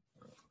restroom,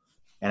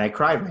 and I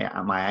cried.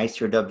 My eyes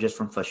teared up just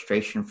from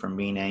frustration, from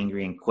being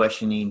angry and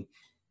questioning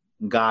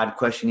God,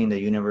 questioning the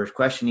universe,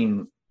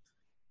 questioning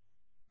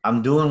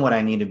I'm doing what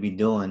I need to be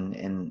doing.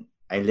 And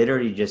I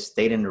literally just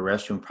stayed in the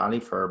restroom probably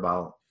for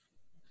about,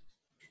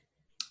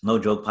 no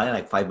joke, probably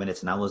like 5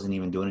 minutes, and I wasn't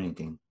even doing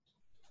anything.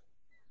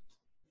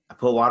 I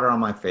put water on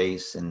my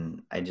face,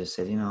 and I just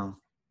said, you know,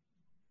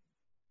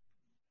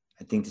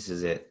 I think this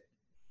is it.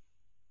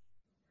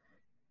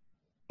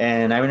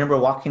 And I remember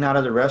walking out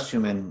of the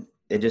restroom, and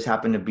it just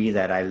happened to be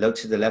that I looked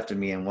to the left of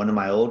me, and one of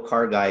my old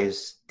car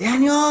guys,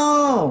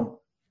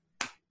 Daniel!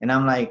 And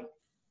I'm like,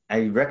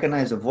 I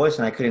recognized the voice,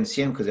 and I couldn't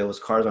see him because there was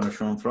cars on the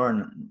showroom floor.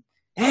 And,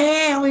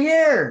 hey, over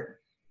here!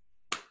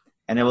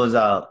 And it was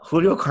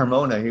Julio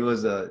Carmona. He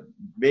was a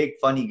big,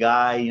 funny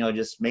guy, you know,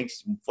 just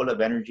makes full of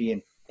energy.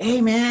 And,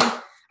 hey, man,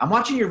 I'm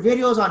watching your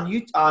videos on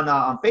YouTube,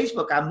 on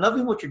Facebook. I'm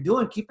loving what you're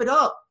doing. Keep it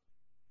up.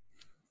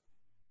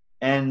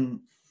 And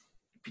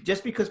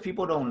just because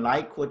people don't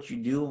like what you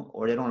do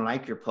or they don't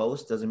like your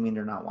post doesn't mean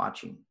they're not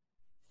watching.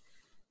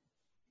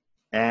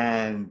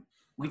 And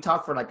we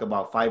talked for like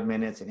about 5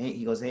 minutes, and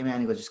he goes, hey, man,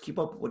 he goes, just keep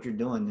up what you're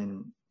doing.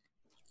 And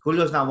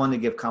Julio's not one to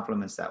give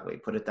compliments that way,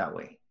 put it that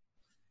way.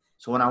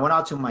 So when I went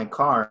out to my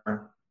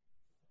car,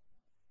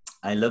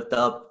 I looked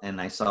up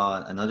and I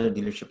saw another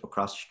dealership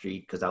across the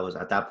street, because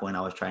at that point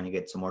I was trying to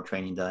get some more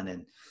training done.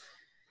 And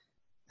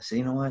I said,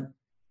 you know what?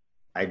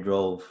 I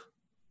drove,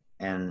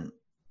 and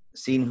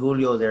seeing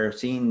Julio there,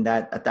 seeing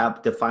that at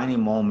that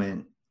defining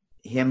moment,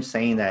 him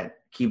saying that,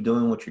 keep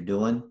doing what you're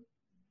doing,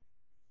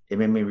 it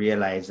made me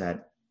realize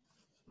that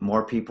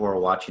more people are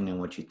watching than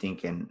what you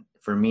think. And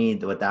for me,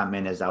 what that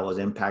meant is I was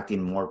impacting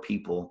more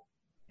people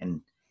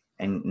and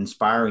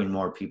inspiring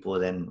more people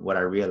than what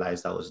I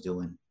realized I was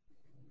doing.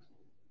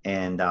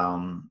 And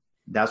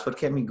that's what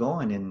kept me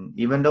going. And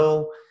even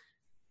though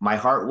my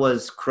heart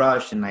was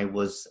crushed and I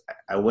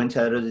went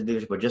to other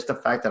dealers, but just the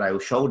fact that I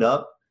showed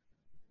up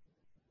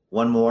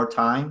one more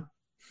time,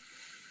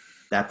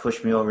 that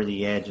pushed me over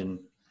the edge. And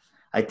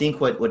I think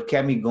what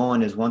kept me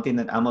going is one thing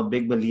that I'm a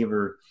big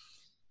believer.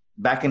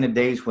 Back in the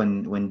days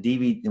when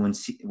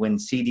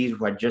CDs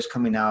were just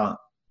coming out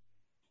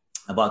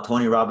about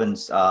Tony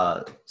Robbins'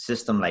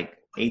 system, like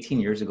 18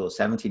 years ago,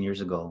 17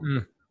 years ago.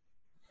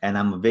 And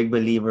I'm a big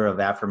believer of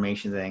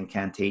affirmations and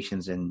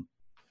incantations, and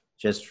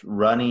just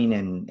running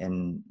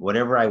and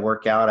whatever I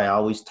work out, I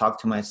always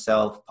talk to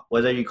myself,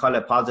 whether you call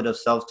it positive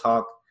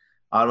self-talk,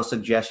 auto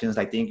suggestions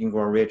like Think and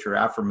Grow Rich, or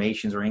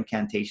affirmations or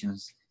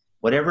incantations,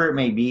 whatever it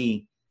may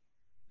be,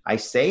 I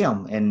say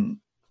them. And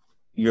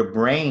your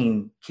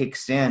brain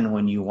kicks in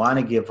when you want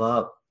to give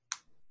up.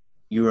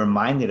 You're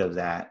reminded of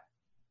that.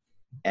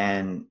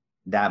 And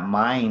that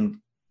mind,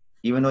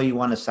 even though you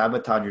want to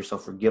sabotage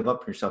yourself or give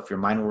up yourself, your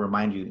mind will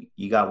remind you,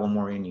 you got one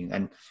more in you.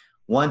 And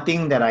one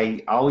thing that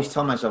I always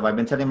tell myself, I've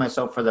been telling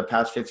myself for the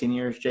past 15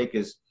 years, Jake,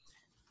 is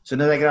as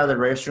soon as I get out of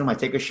the restroom, I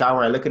take a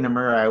shower, I look in the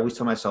mirror, I always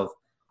tell myself,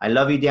 I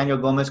love you, Daniel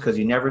Gomez, because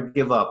you never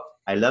give up.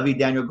 I love you,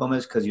 Daniel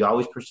Gomez, because you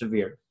always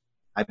persevere.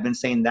 I've been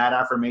saying that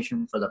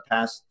affirmation for the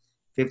past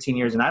 15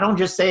 years. And I don't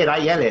just say it, I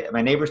yell it.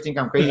 My neighbors think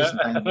I'm crazy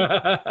sometimes.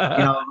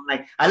 I'm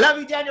like, I love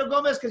you, Daniel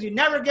Gomez, because you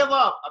never give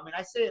up. I mean,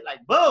 I say it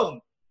like,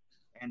 boom.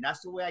 And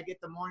that's the way I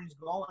get the mornings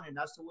going. And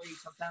that's the way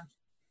sometimes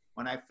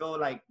when I feel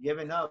like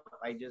giving up,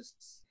 I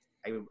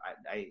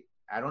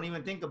don't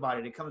even think about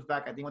it. It comes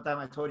back. I think one time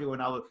I told you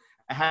when I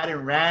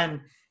hadn't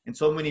ran in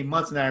so many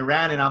months, and I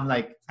ran, and I'm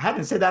like, I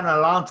hadn't said that in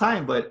a long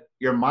time, but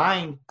your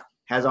mind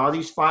has all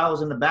these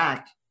files in the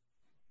back,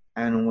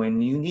 and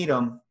when you need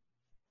them,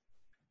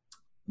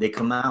 they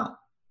come out.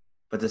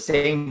 But the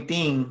same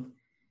thing,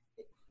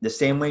 the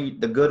same way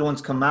the good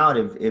ones come out,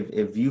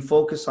 if you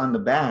focus on the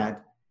bad,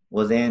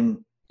 well,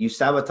 then you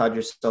sabotage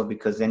yourself,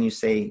 because then you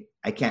say,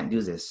 I can't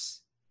do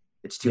this.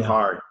 It's too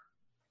hard.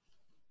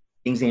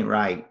 Things ain't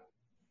right.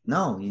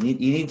 No, you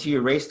need to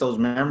erase those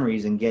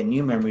memories and get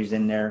new memories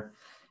in there.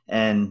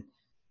 And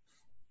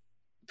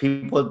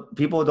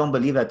people don't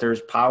believe that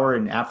there's power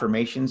in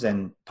affirmations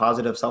and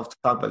positive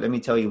self-talk. But let me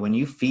tell you, when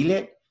you feel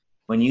it,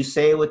 when you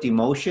say it with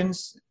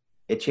emotions,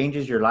 it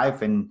changes your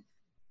life. And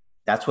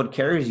that's what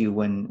carries you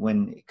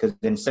because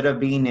instead of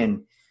being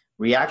in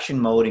reaction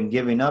mode and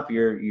giving up,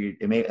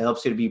 it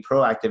helps you to be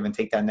proactive and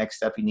take that next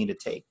step you need to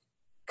take.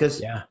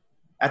 Because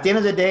at the end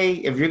of the day,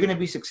 if you're going to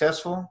be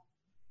successful,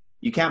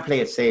 you can't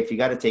play it safe. You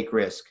got to take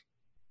risk.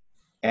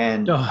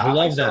 And I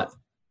love that.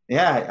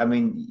 Yeah, I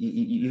mean,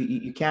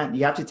 you can't.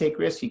 You have to take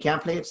risks. You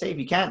can't play it safe.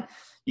 You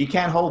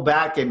can't hold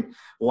back and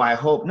I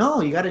hope.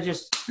 No, you got to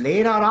just lay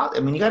it out. I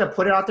mean, you got to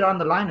put it out there on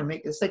the line and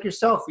make. It's like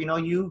yourself.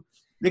 You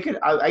look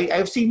at.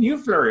 I've seen you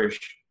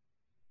flourish.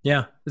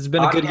 Yeah, it's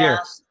been a good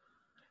year.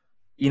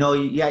 You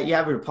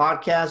have your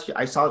podcast.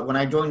 I saw when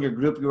I joined your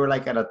group, you were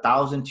like at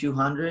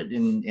 1,200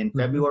 in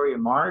February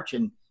and March.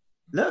 And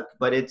look,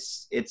 but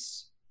it's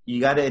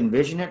you got to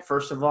envision it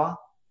first of all,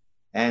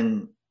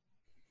 and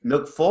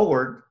look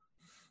forward.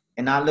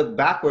 And not look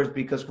backwards,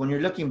 because when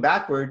you're looking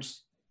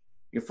backwards,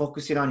 you're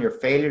focusing on your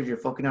failures, you're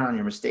focusing on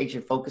your mistakes,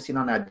 you're focusing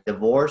on that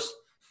divorce,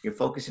 you're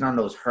focusing on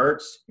those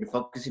hurts, you're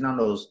focusing on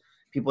those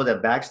people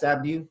that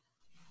backstabbed you.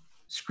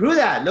 Screw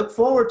that. Look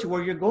forward to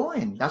where you're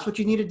going. That's what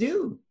you need to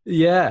do.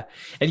 Yeah.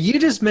 And you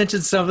just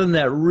mentioned something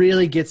that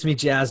really gets me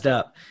jazzed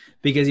up,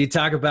 because you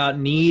talk about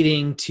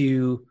needing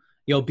to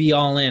be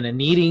all in and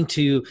needing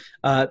to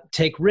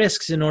take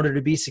risks in order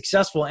to be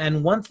successful.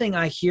 And one thing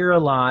I hear a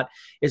lot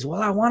is,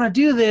 well, I want to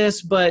do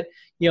this, but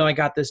I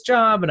got this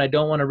job and I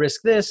don't want to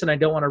risk this and I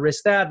don't want to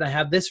risk that. And I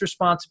have this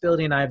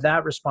responsibility and I have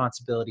that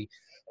responsibility.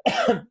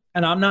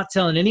 And I'm not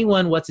telling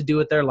anyone what to do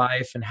with their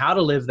life and how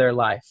to live their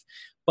life.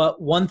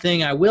 But one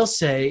thing I will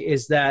say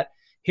is that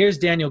here's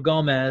Daniel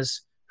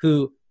Gomez,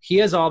 who he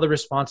has all the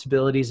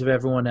responsibilities of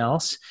everyone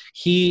else.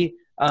 He,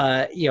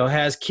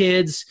 has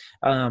kids.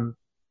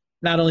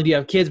 Not only do you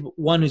have kids, but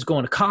one who's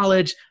going to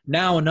college,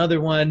 now another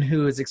one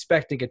who is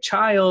expecting a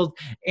child,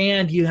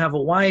 and you have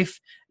a wife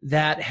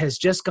that has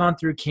just gone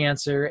through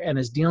cancer and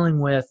is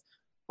dealing with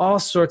all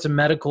sorts of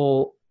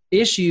medical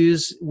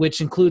issues, which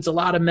includes a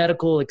lot of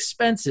medical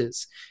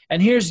expenses.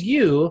 And here's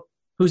you,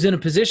 who's in a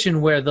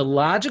position where the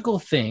logical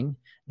thing,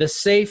 the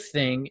safe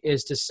thing,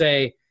 is to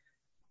say,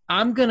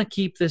 I'm going to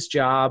keep this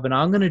job and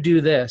I'm going to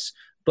do this.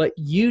 But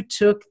you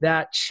took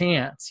that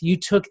chance, you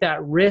took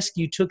that risk,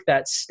 you took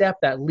that step,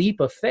 that leap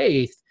of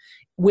faith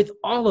with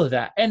all of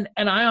that. And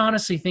I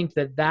honestly think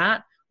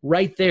that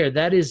right there,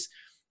 that is,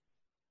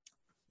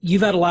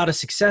 you've had a lot of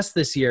success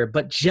this year,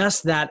 but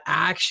just that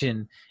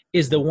action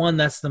is the one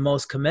that's the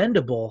most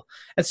commendable.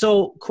 And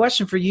so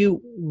question for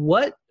you,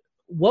 what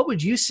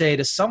would you say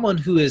to someone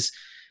who is,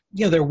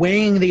 they're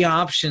weighing the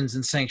options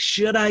and saying,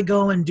 should I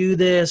go and do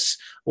this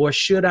or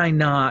should I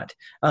not?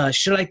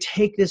 Should I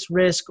take this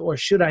risk or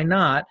should I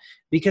not?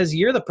 Because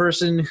you're the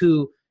person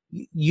who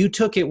you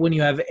took it when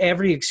you have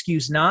every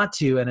excuse not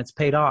to, and it's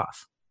paid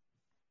off.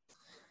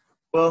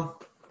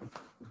 Well,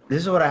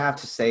 this is what I have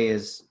to say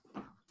is,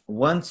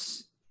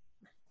 once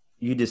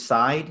you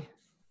decide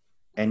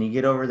and you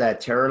get over that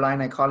terror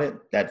line, I call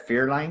it, that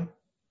fear line,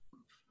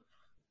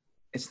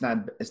 it's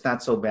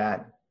not so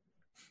bad.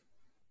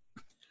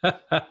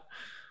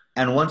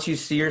 And once you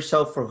see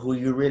yourself for who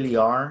you really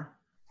are,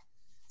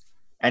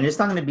 and it's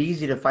not going to be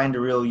easy to find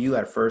the real you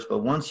at first, but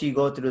once you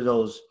go through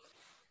those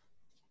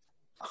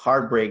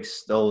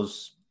heartbreaks,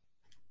 those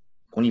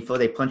when you feel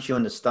they punch you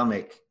in the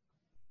stomach,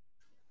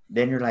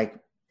 then you're like,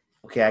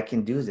 okay, I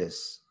can do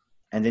this.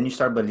 And then you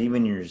start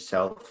believing in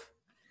yourself.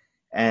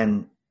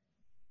 And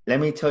let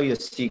me tell you a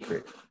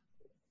secret.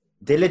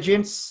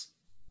 Diligence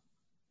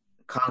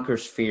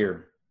conquers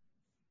fear.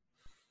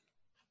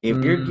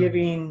 If you're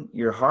giving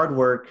your hard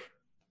work,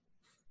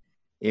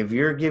 if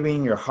you're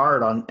giving your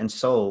heart and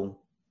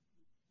soul,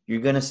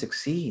 you're going to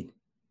succeed.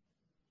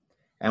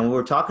 And what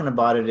we're talking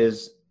about it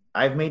is,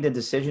 I've made the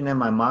decision in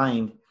my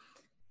mind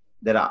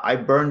that I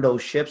burned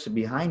those ships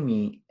behind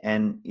me.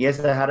 And yes,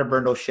 I had to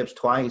burn those ships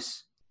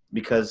twice,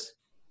 because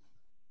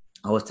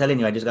I was telling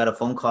you, I just got a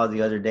phone call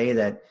the other day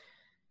that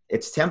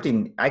it's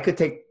tempting.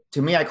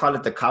 To me, I call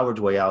it the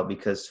coward's way out,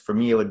 because for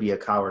me, it would be a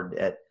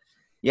coward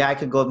yeah, I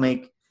could go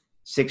make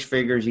 6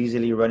 figures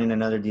easily running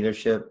another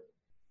dealership,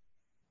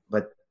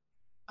 but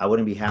I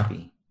wouldn't be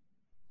happy.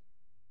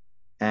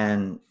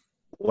 And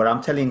what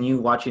I'm telling you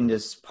watching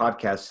this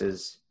podcast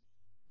is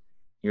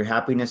your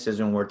happiness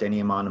isn't worth any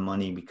amount of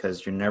money,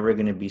 because you're never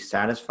going to be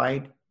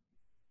satisfied,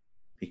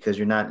 because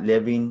you're not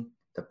living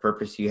the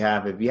purpose you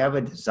have. If you have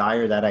a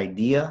desire, that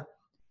idea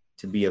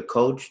to be a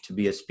coach, to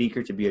be a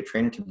speaker, to be a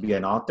trainer, to be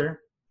an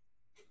author,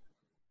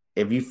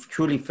 if you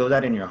truly feel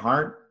that in your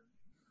heart,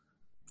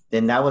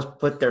 then that was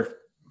put there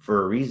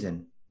for a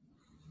reason.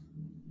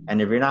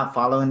 And if you're not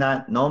following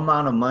that, no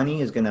amount of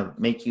money is going to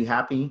make you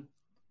happy,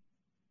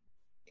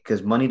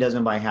 because money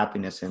doesn't buy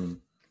happiness. And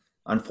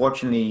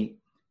unfortunately,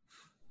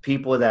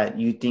 people that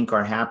you think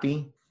are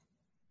happy,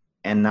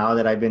 and now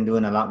that I've been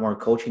doing a lot more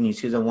coaching, you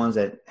see the ones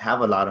that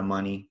have a lot of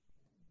money,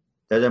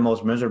 they're the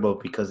most miserable,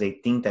 because they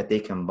think that they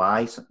can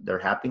buy their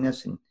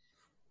happiness. And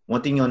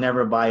one thing you'll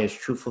never buy is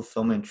true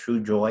fulfillment, true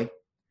joy.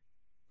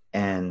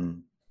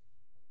 And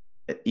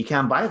you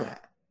can't buy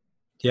that.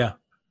 Yeah.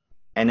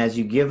 And as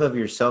you give of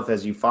yourself,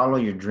 as you follow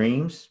your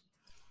dreams,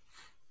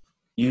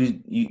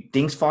 you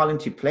things fall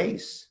into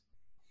place.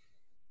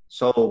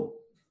 So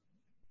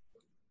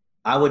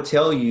I would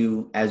tell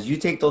you, as you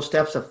take those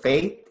steps of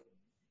faith,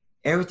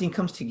 everything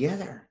comes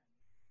together.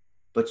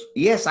 But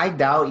yes, I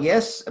doubt.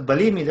 Yes,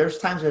 believe me, there's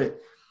times that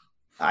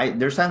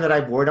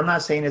I've worried. I'm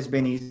not saying it's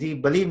been easy.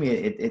 Believe me,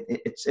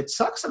 it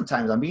sucks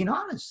sometimes. I'm being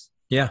honest.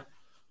 Yeah.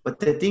 But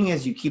the thing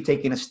is, you keep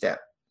taking a step.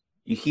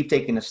 You keep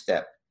taking a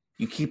step.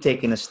 You keep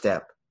taking a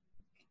step.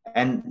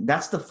 And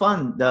that's the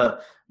fun.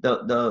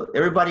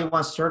 Everybody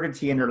wants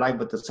certainty in their life,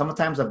 but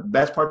sometimes the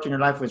best part in your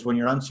life is when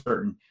you're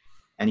uncertain,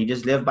 and you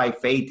just live by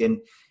faith. And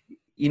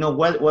you know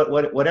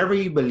whatever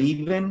you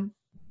believe in,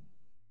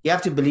 you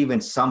have to believe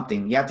in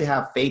something. You have to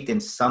have faith in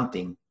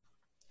something.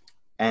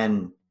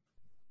 And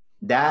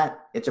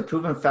that, it's a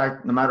proven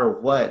fact, no matter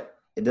what.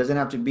 It doesn't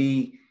have to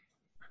be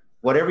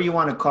whatever you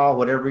want to call,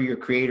 whatever your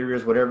creator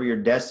is, whatever your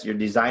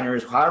designer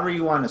is, however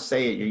you want to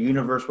say it, your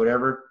universe,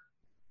 whatever.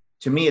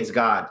 To me, it's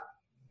God.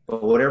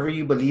 But whatever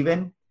you believe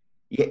in,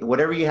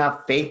 whatever you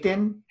have faith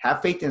in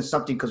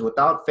something, because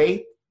without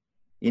faith,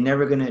 you're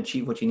never going to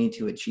achieve what you need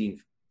to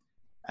achieve.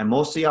 And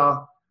most of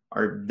y'all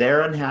are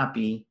there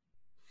unhappy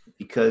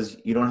because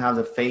you don't have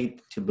the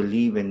faith to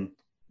believe in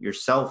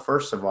yourself,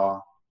 first of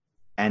all.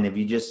 And if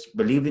you just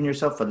believed in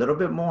yourself a little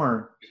bit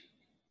more,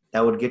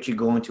 that would get you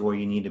going to where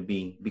you need to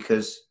be,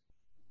 because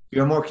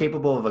you're more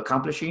capable of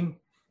accomplishing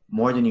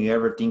more than you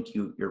ever think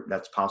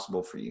that's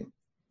possible for you.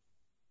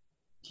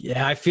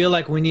 Yeah, I feel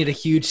like we need a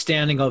huge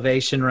standing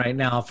ovation right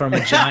now from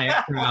a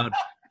giant crowd.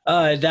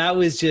 That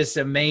was just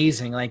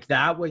amazing. Like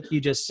that, what you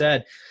just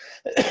said.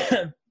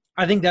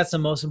 I think that's the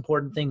most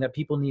important thing that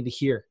people need to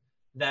hear,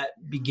 that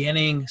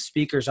beginning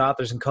speakers,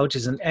 authors, and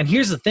coaches. And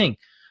here's the thing.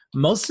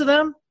 Most of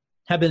them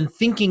have been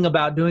thinking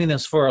about doing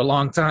this for a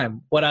long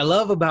time. What I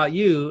love about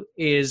you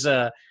is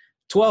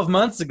 12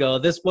 months ago,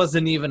 this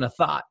wasn't even a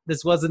thought.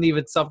 This wasn't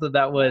even something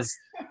that was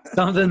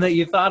something that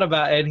you thought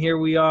about. And here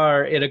we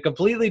are in a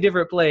completely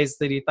different place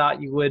than you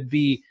thought you would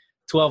be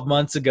 12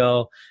 months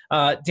ago.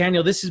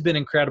 Daniel, this has been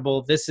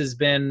incredible. This has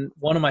been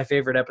one of my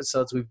favorite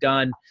episodes we've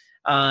done.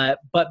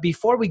 But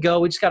before we go,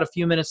 we just got a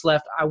few minutes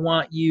left. I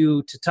want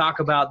you to talk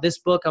about this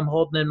book I'm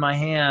holding in my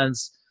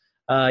hands,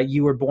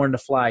 You Were Born to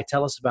Fly.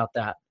 Tell us about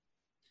that.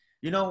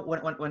 You know,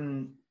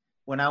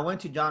 when I went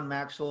to John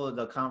Maxwell,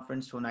 the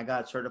conference, when I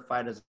got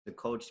certified as a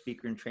coach,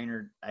 speaker, and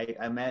trainer, he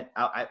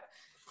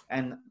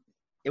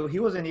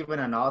wasn't even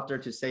an author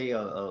to say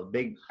a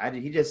big.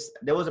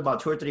 There was about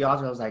 2 or 3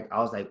 authors. I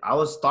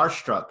was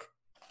starstruck,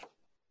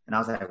 and I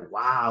was like,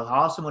 wow,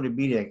 how awesome would it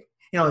be to,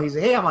 he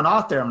said, hey, I'm an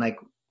author. I'm like,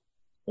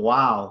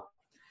 wow.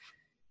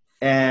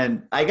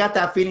 And I got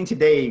that feeling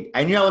today.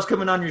 I knew I was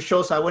coming on your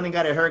show, so I went and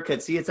got a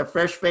haircut. See, it's a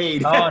fresh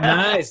fade. Oh,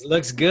 nice.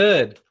 Looks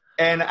good.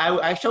 And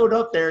I showed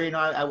up there,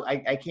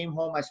 I came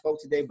home, I spoke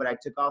today, but I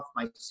took off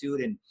my suit,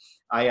 and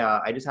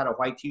I just had a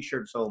white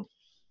t-shirt. So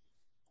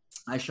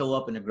I show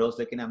up, and the girl's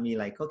looking at me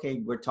like,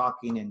 okay, we're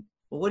talking. And,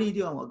 well, what do you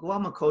do? I'm like, well,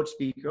 I'm a coach,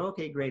 speaker.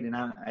 Okay, great. And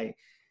I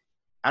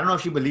don't know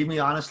if she believed me,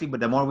 honestly, but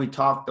the more we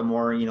talked, the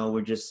more,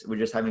 we're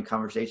just having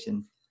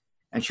conversation.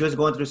 And she was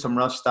going through some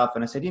rough stuff.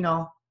 And I said,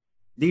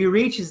 do you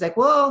read? She's like,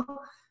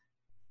 well,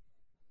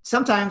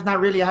 sometimes,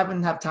 not really. I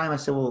haven't had time. I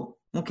said, well,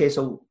 okay.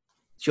 So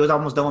she was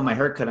almost done with my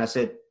haircut. I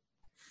said,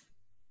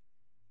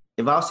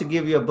 if I was to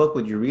give you a book,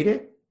 would you read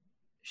it?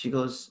 She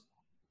goes,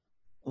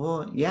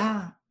 well,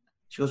 yeah.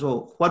 She goes,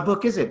 well, what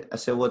book is it? I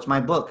said, well, it's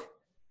my book.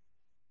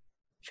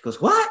 She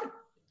goes, what?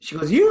 She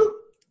goes, you?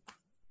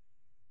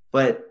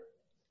 But,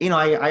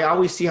 I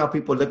always see how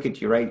people look at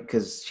you, right?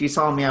 Because she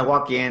saw me, I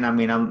walk in. I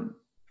mean,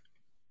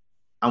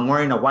 I'm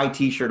wearing a white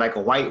t-shirt, like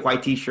a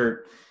white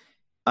t-shirt,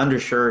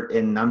 undershirt,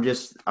 and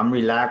I'm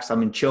relaxed.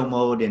 I'm in chill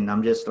mode, and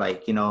I'm just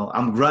like,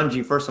 I'm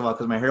grungy, first of all,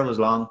 because my hair was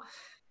long.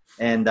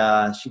 And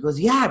she goes,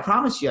 yeah, I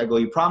promise you. I go,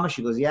 you promise?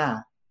 She goes,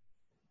 yeah.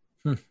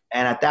 And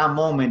at that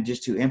moment,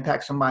 just to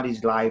impact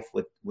somebody's life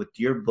with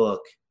your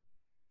book,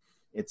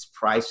 it's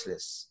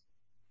priceless.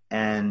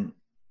 And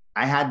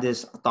I had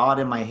this thought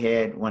in my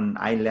head when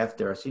I left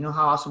there. I said, you know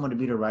how awesome would it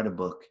be to write a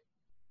book?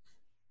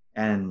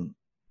 And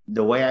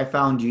the way I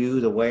found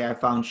you, the way I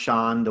found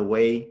Sean, the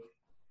way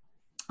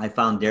I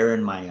found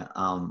Darren,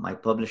 my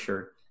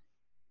publisher,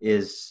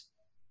 is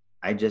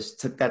I just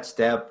took that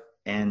step,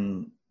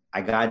 and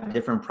I got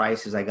different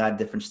prices. I got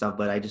different stuff,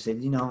 but I just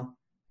said,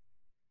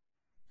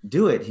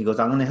 do it. He goes,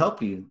 I'm going to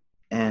help you.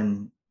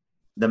 And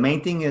the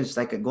main thing is,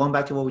 like, going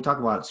back to what we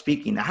talked about,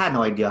 speaking. I had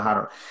no idea how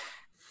to,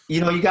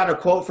 you got a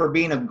quote for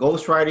being a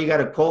ghostwriter. You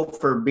got a quote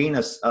for being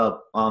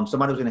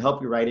somebody who's going to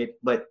help you write it.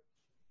 But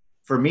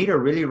for me to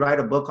really write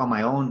a book on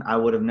my own, I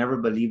would have never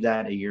believed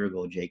that a year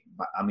ago, Jake.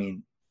 I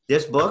mean,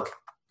 this book,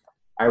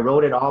 I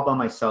wrote it all by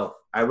myself.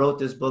 I wrote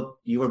this book,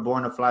 You Were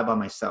Born to Fly, by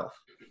myself.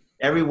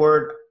 Every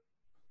word,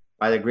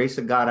 by the grace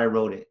of God, I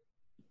wrote it.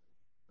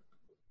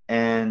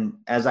 And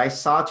as I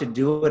sought to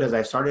do it, as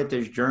I started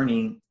this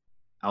journey,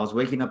 I was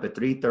waking up at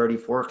 3:30,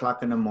 4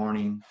 o'clock in the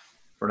morning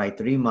for like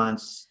 3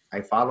 months. I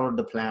followed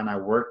the plan. I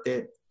worked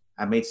it.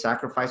 I made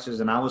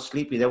sacrifices, and I was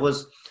sleepy.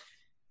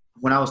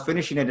 When I was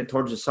finishing it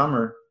towards the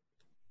summer,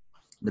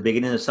 the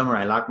beginning of the summer,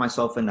 I locked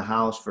myself in the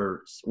house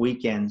for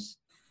weekends.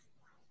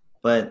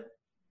 But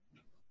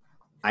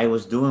I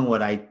was doing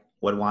what I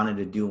wanted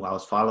to do. I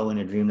was following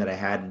a dream that I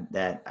had,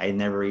 that I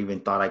never even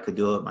thought I could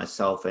do it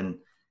myself. And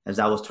as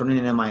I was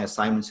turning in my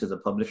assignments to the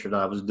publisher that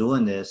I was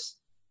doing this,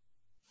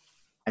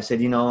 I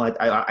said,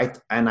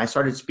 I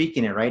started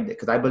speaking it, right?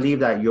 Because I believe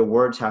that your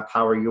words have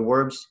power. Your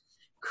words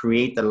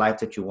create the life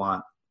that you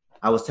want.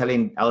 I was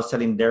telling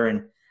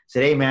Darren,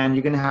 said, hey man,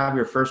 you're going to have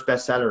your first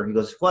bestseller. He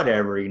goes,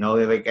 whatever, he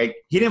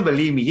didn't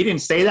believe me. He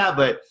didn't say that,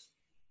 but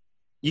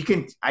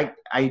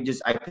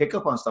I pick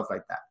up on stuff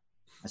like that.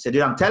 I said,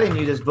 dude, I'm telling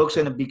you, this book's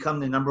going to become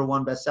the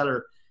 #1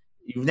 bestseller.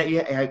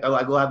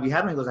 I go, have you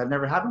had one? He goes, I've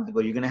never had one. I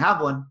go, you're going to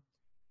have one.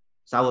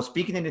 So I was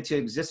speaking into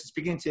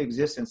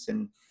existence,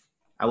 and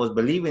I was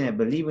believing it,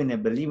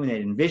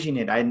 envisioning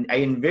it. I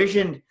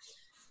envisioned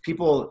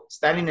people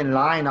standing in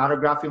line,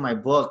 autographing my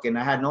book, and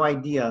I had no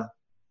idea.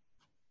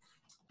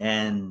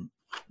 And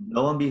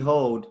lo and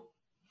behold,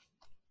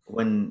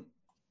 when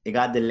it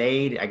got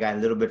delayed, I got a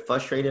little bit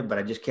frustrated, but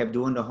I just kept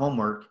doing the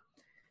homework.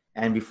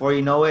 And before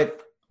you know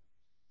it,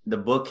 the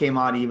book came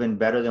out even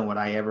better than what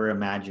I ever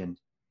imagined.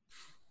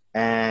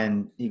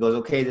 And he goes,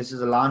 okay, this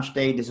is a launch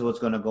date. This is what's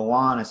going to go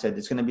on. I said,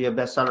 it's going to be a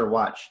bestseller,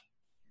 watch.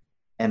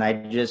 And I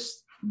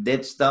just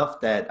did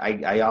stuff that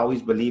I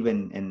always believe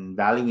in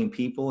valuing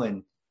people.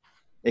 And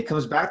it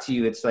comes back to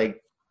you. It's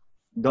like,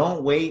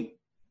 don't wait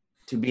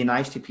to be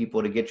nice to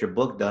people to get your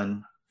book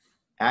done.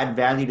 Add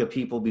value to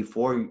people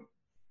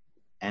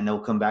and they'll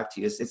come back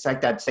to you. It's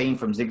like that saying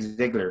from Zig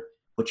Ziglar,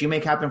 what you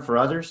make happen for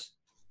others,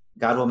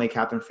 God will make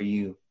happen for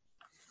you.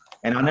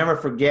 And I'll never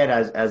forget,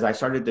 as I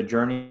started the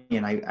journey,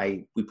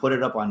 and we put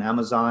it up on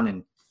Amazon,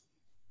 and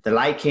the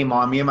light came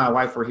on. Me and my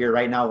wife were here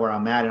right now where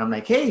I'm at, and I'm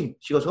like, hey.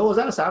 She goes, what was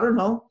that? I said, I don't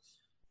know.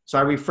 So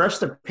I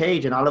refreshed the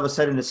page, and all of a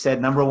sudden it said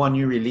 #1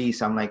 new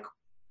release. I'm like,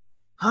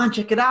 hon,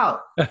 check it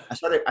out.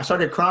 I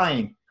started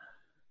crying,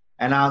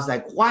 and I was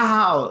like,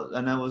 wow.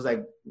 And I was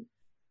like,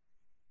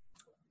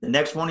 the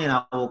next morning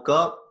I woke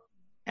up,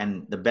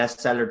 and the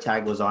bestseller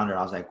tag was on there.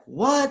 I was like,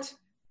 what?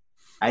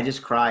 I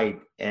just cried,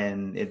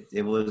 and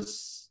it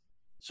was.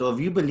 So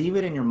if you believe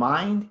it in your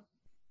mind,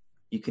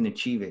 you can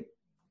achieve it.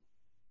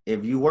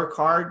 If you work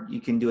hard, you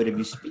can do it. If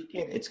you speak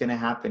it, it's going to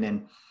happen.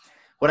 And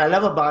what I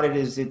love about it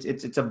is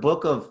it's a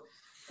book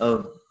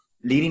of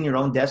leading your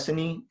own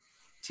destiny,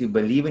 to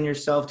believe in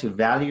yourself, to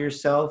value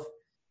yourself,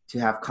 to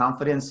have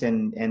confidence.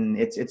 And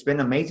it's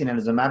been amazing. And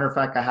as a matter of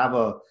fact, I have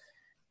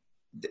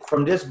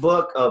from this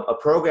book, a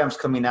program's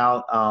coming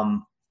out.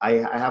 I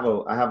have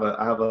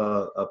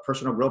a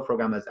personal growth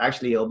program that's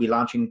actually, it'll be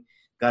launching,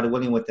 God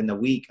willing, within the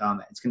week.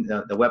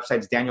 The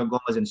website's Daniel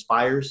Gomez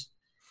Inspires.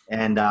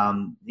 And,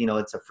 I'm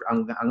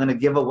going to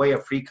give away a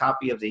free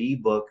copy of the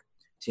ebook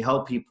to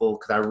help people,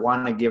 because I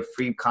want to give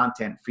free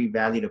content, free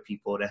value to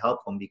people to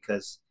help them,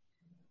 because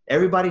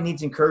everybody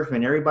needs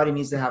encouragement. Everybody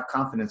needs to have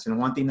confidence. And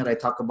one thing that I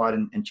talk about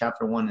in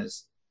chapter 1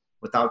 is,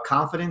 without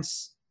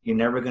confidence, you're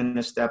never going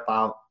to step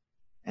out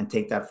and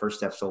take that first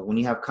step. So when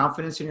you have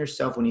confidence in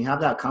yourself, when you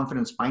have that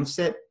confidence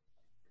mindset,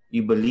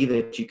 you believe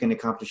that you can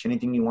accomplish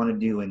anything you want to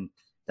do. And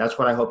that's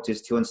what I hope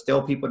to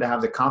instill people, to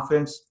have the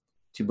confidence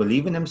to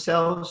believe in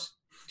themselves,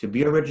 to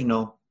be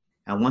original.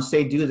 And once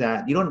they do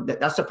that,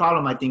 that's the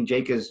problem, I think,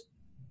 Jake, is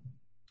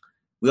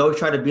we always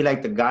try to be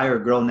like the guy or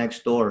girl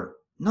next door.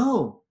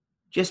 No,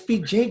 just be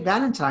Jake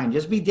Valentine.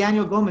 Just be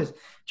Daniel Gomez.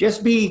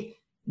 Just be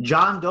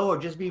John Doe, or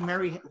just be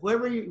Mary,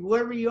 whoever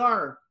you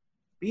are,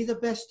 be the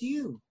best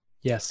you.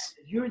 Yes.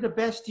 If you're the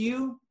best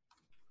you.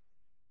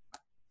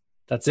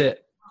 That's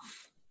it.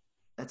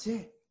 That's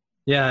it.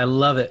 Yeah, I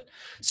love it.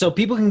 So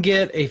people can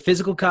get a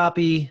physical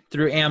copy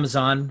through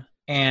Amazon,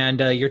 and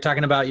you're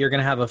talking about you're going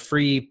to have a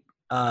free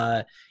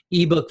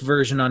ebook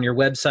version on your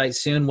website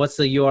soon. What's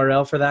the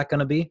URL for that going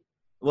to be?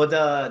 Well,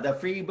 the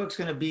free ebook's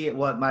going to be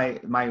what my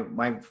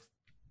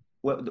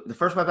the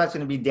first website's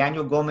going to be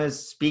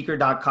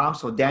danielgomezspeaker.com.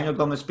 So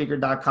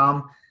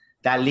danielgomezspeaker.com.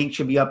 That link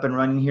should be up and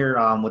running here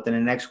within the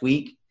next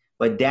week.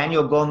 But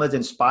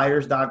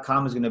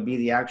danielgomezinspires.com is going to be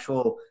the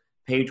actual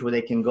page where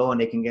they can go and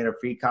they can get a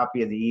free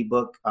copy of the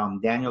ebook.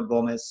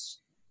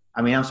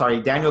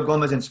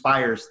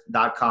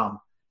 danielgomezinspires.com.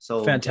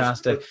 So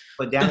fantastic.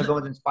 But Daniel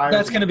Gomez Inspires.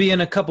 That's going to be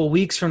in a couple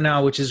weeks from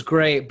now, which is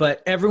great.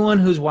 But everyone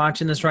who's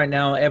watching this right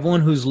now,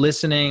 everyone who's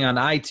listening on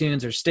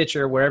iTunes or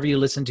Stitcher, wherever you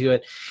listen to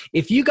it,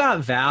 if you got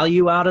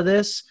value out of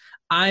this,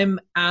 I'm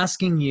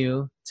asking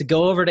you to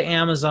go over to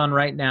Amazon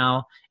right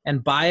now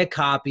and buy a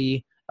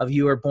copy of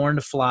You Are Born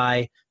to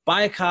Fly.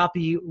 Buy a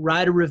copy,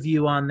 write a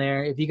review on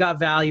there. If you got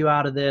value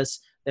out of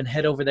this, then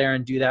head over there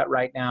and do that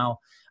right now.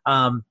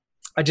 I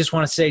just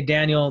want to say,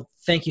 Daniel,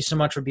 thank you so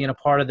much for being a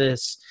part of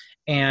this.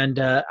 And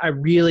I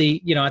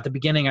really, at the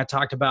beginning, I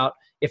talked about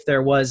if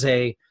there was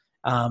a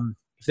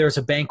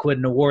banquet,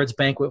 an awards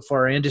banquet for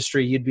our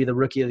industry, you'd be the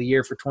Rookie of the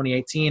Year for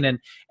 2018. And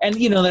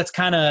that's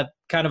kind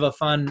of a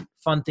fun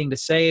thing to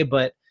say,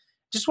 but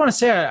just want to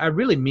say I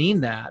really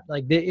mean that.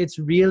 Like, it's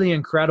really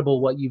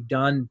incredible what you've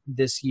done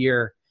this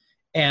year.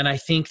 And I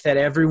think that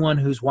everyone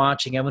who's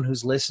watching, everyone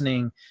who's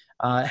listening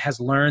has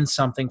learned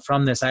something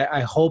from this. I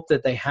hope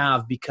that they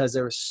have, because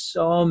there are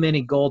so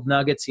many gold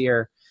nuggets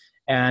here.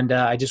 And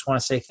I just want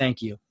to say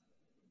thank you.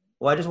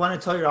 Well, I just want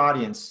to tell your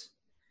audience,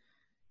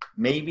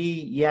 maybe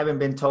you haven't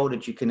been told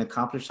that you can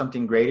accomplish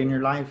something great in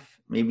your life.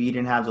 Maybe you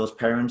didn't have those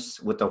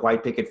parents with the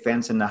white picket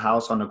fence in the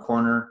house on the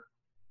corner.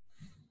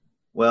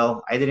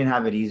 Well, I didn't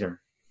have it either.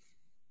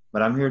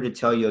 But I'm here to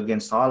tell you,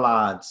 against all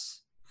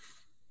odds,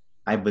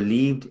 I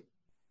believed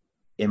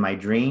in my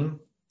dream.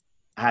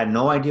 I had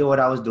no idea what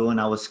I was doing.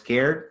 I was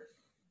scared.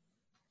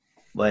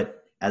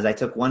 But as I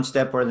took one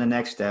step or the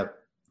next step,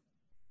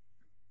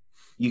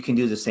 you can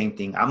do the same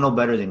thing. I'm no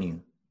better than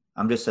you.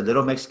 I'm just a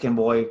little Mexican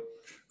boy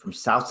from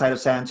south side of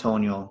San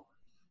Antonio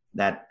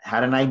that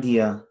had an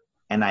idea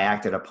and I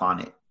acted upon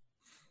it.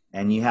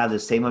 And you have the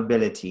same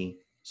ability.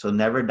 So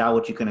never doubt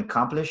what you can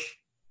accomplish.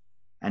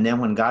 And then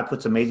when God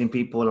puts amazing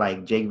people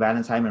like Jake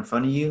Valentine in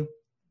front of you,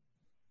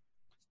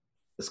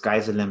 the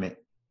sky's the limit.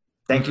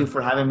 Thank you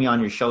for having me on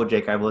your show,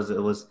 Jake. I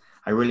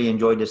really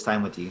enjoyed this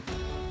time with you.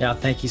 Yeah,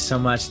 thank you so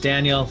much.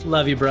 Daniel,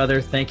 love you,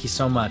 brother. Thank you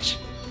so much.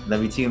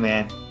 Love you too,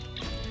 man.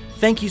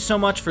 Thank you so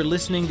much for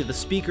listening to the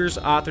Speakers,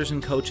 Authors,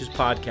 and Coaches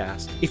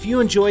podcast. If you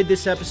enjoyed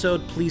this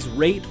episode, please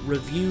rate,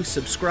 review,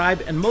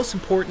 subscribe, and most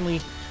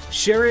importantly,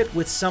 share it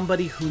with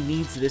somebody who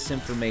needs this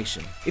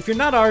information. If you're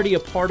not already a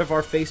part of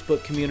our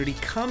Facebook community,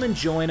 come and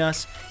join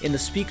us in the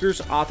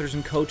Speakers, Authors,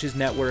 and Coaches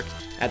Network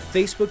at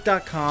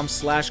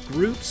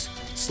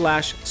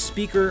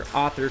facebook.com/groups/speaker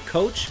author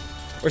coach,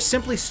 or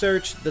simply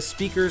search the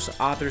Speakers,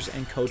 Authors,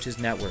 and Coaches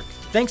Network.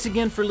 Thanks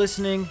again for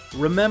listening.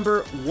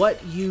 Remember,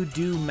 what you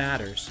do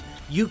matters.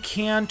 You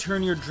can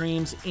turn your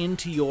dreams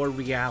into your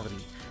reality.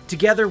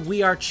 Together,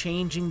 we are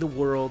changing the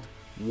world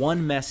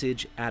one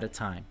message at a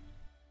time.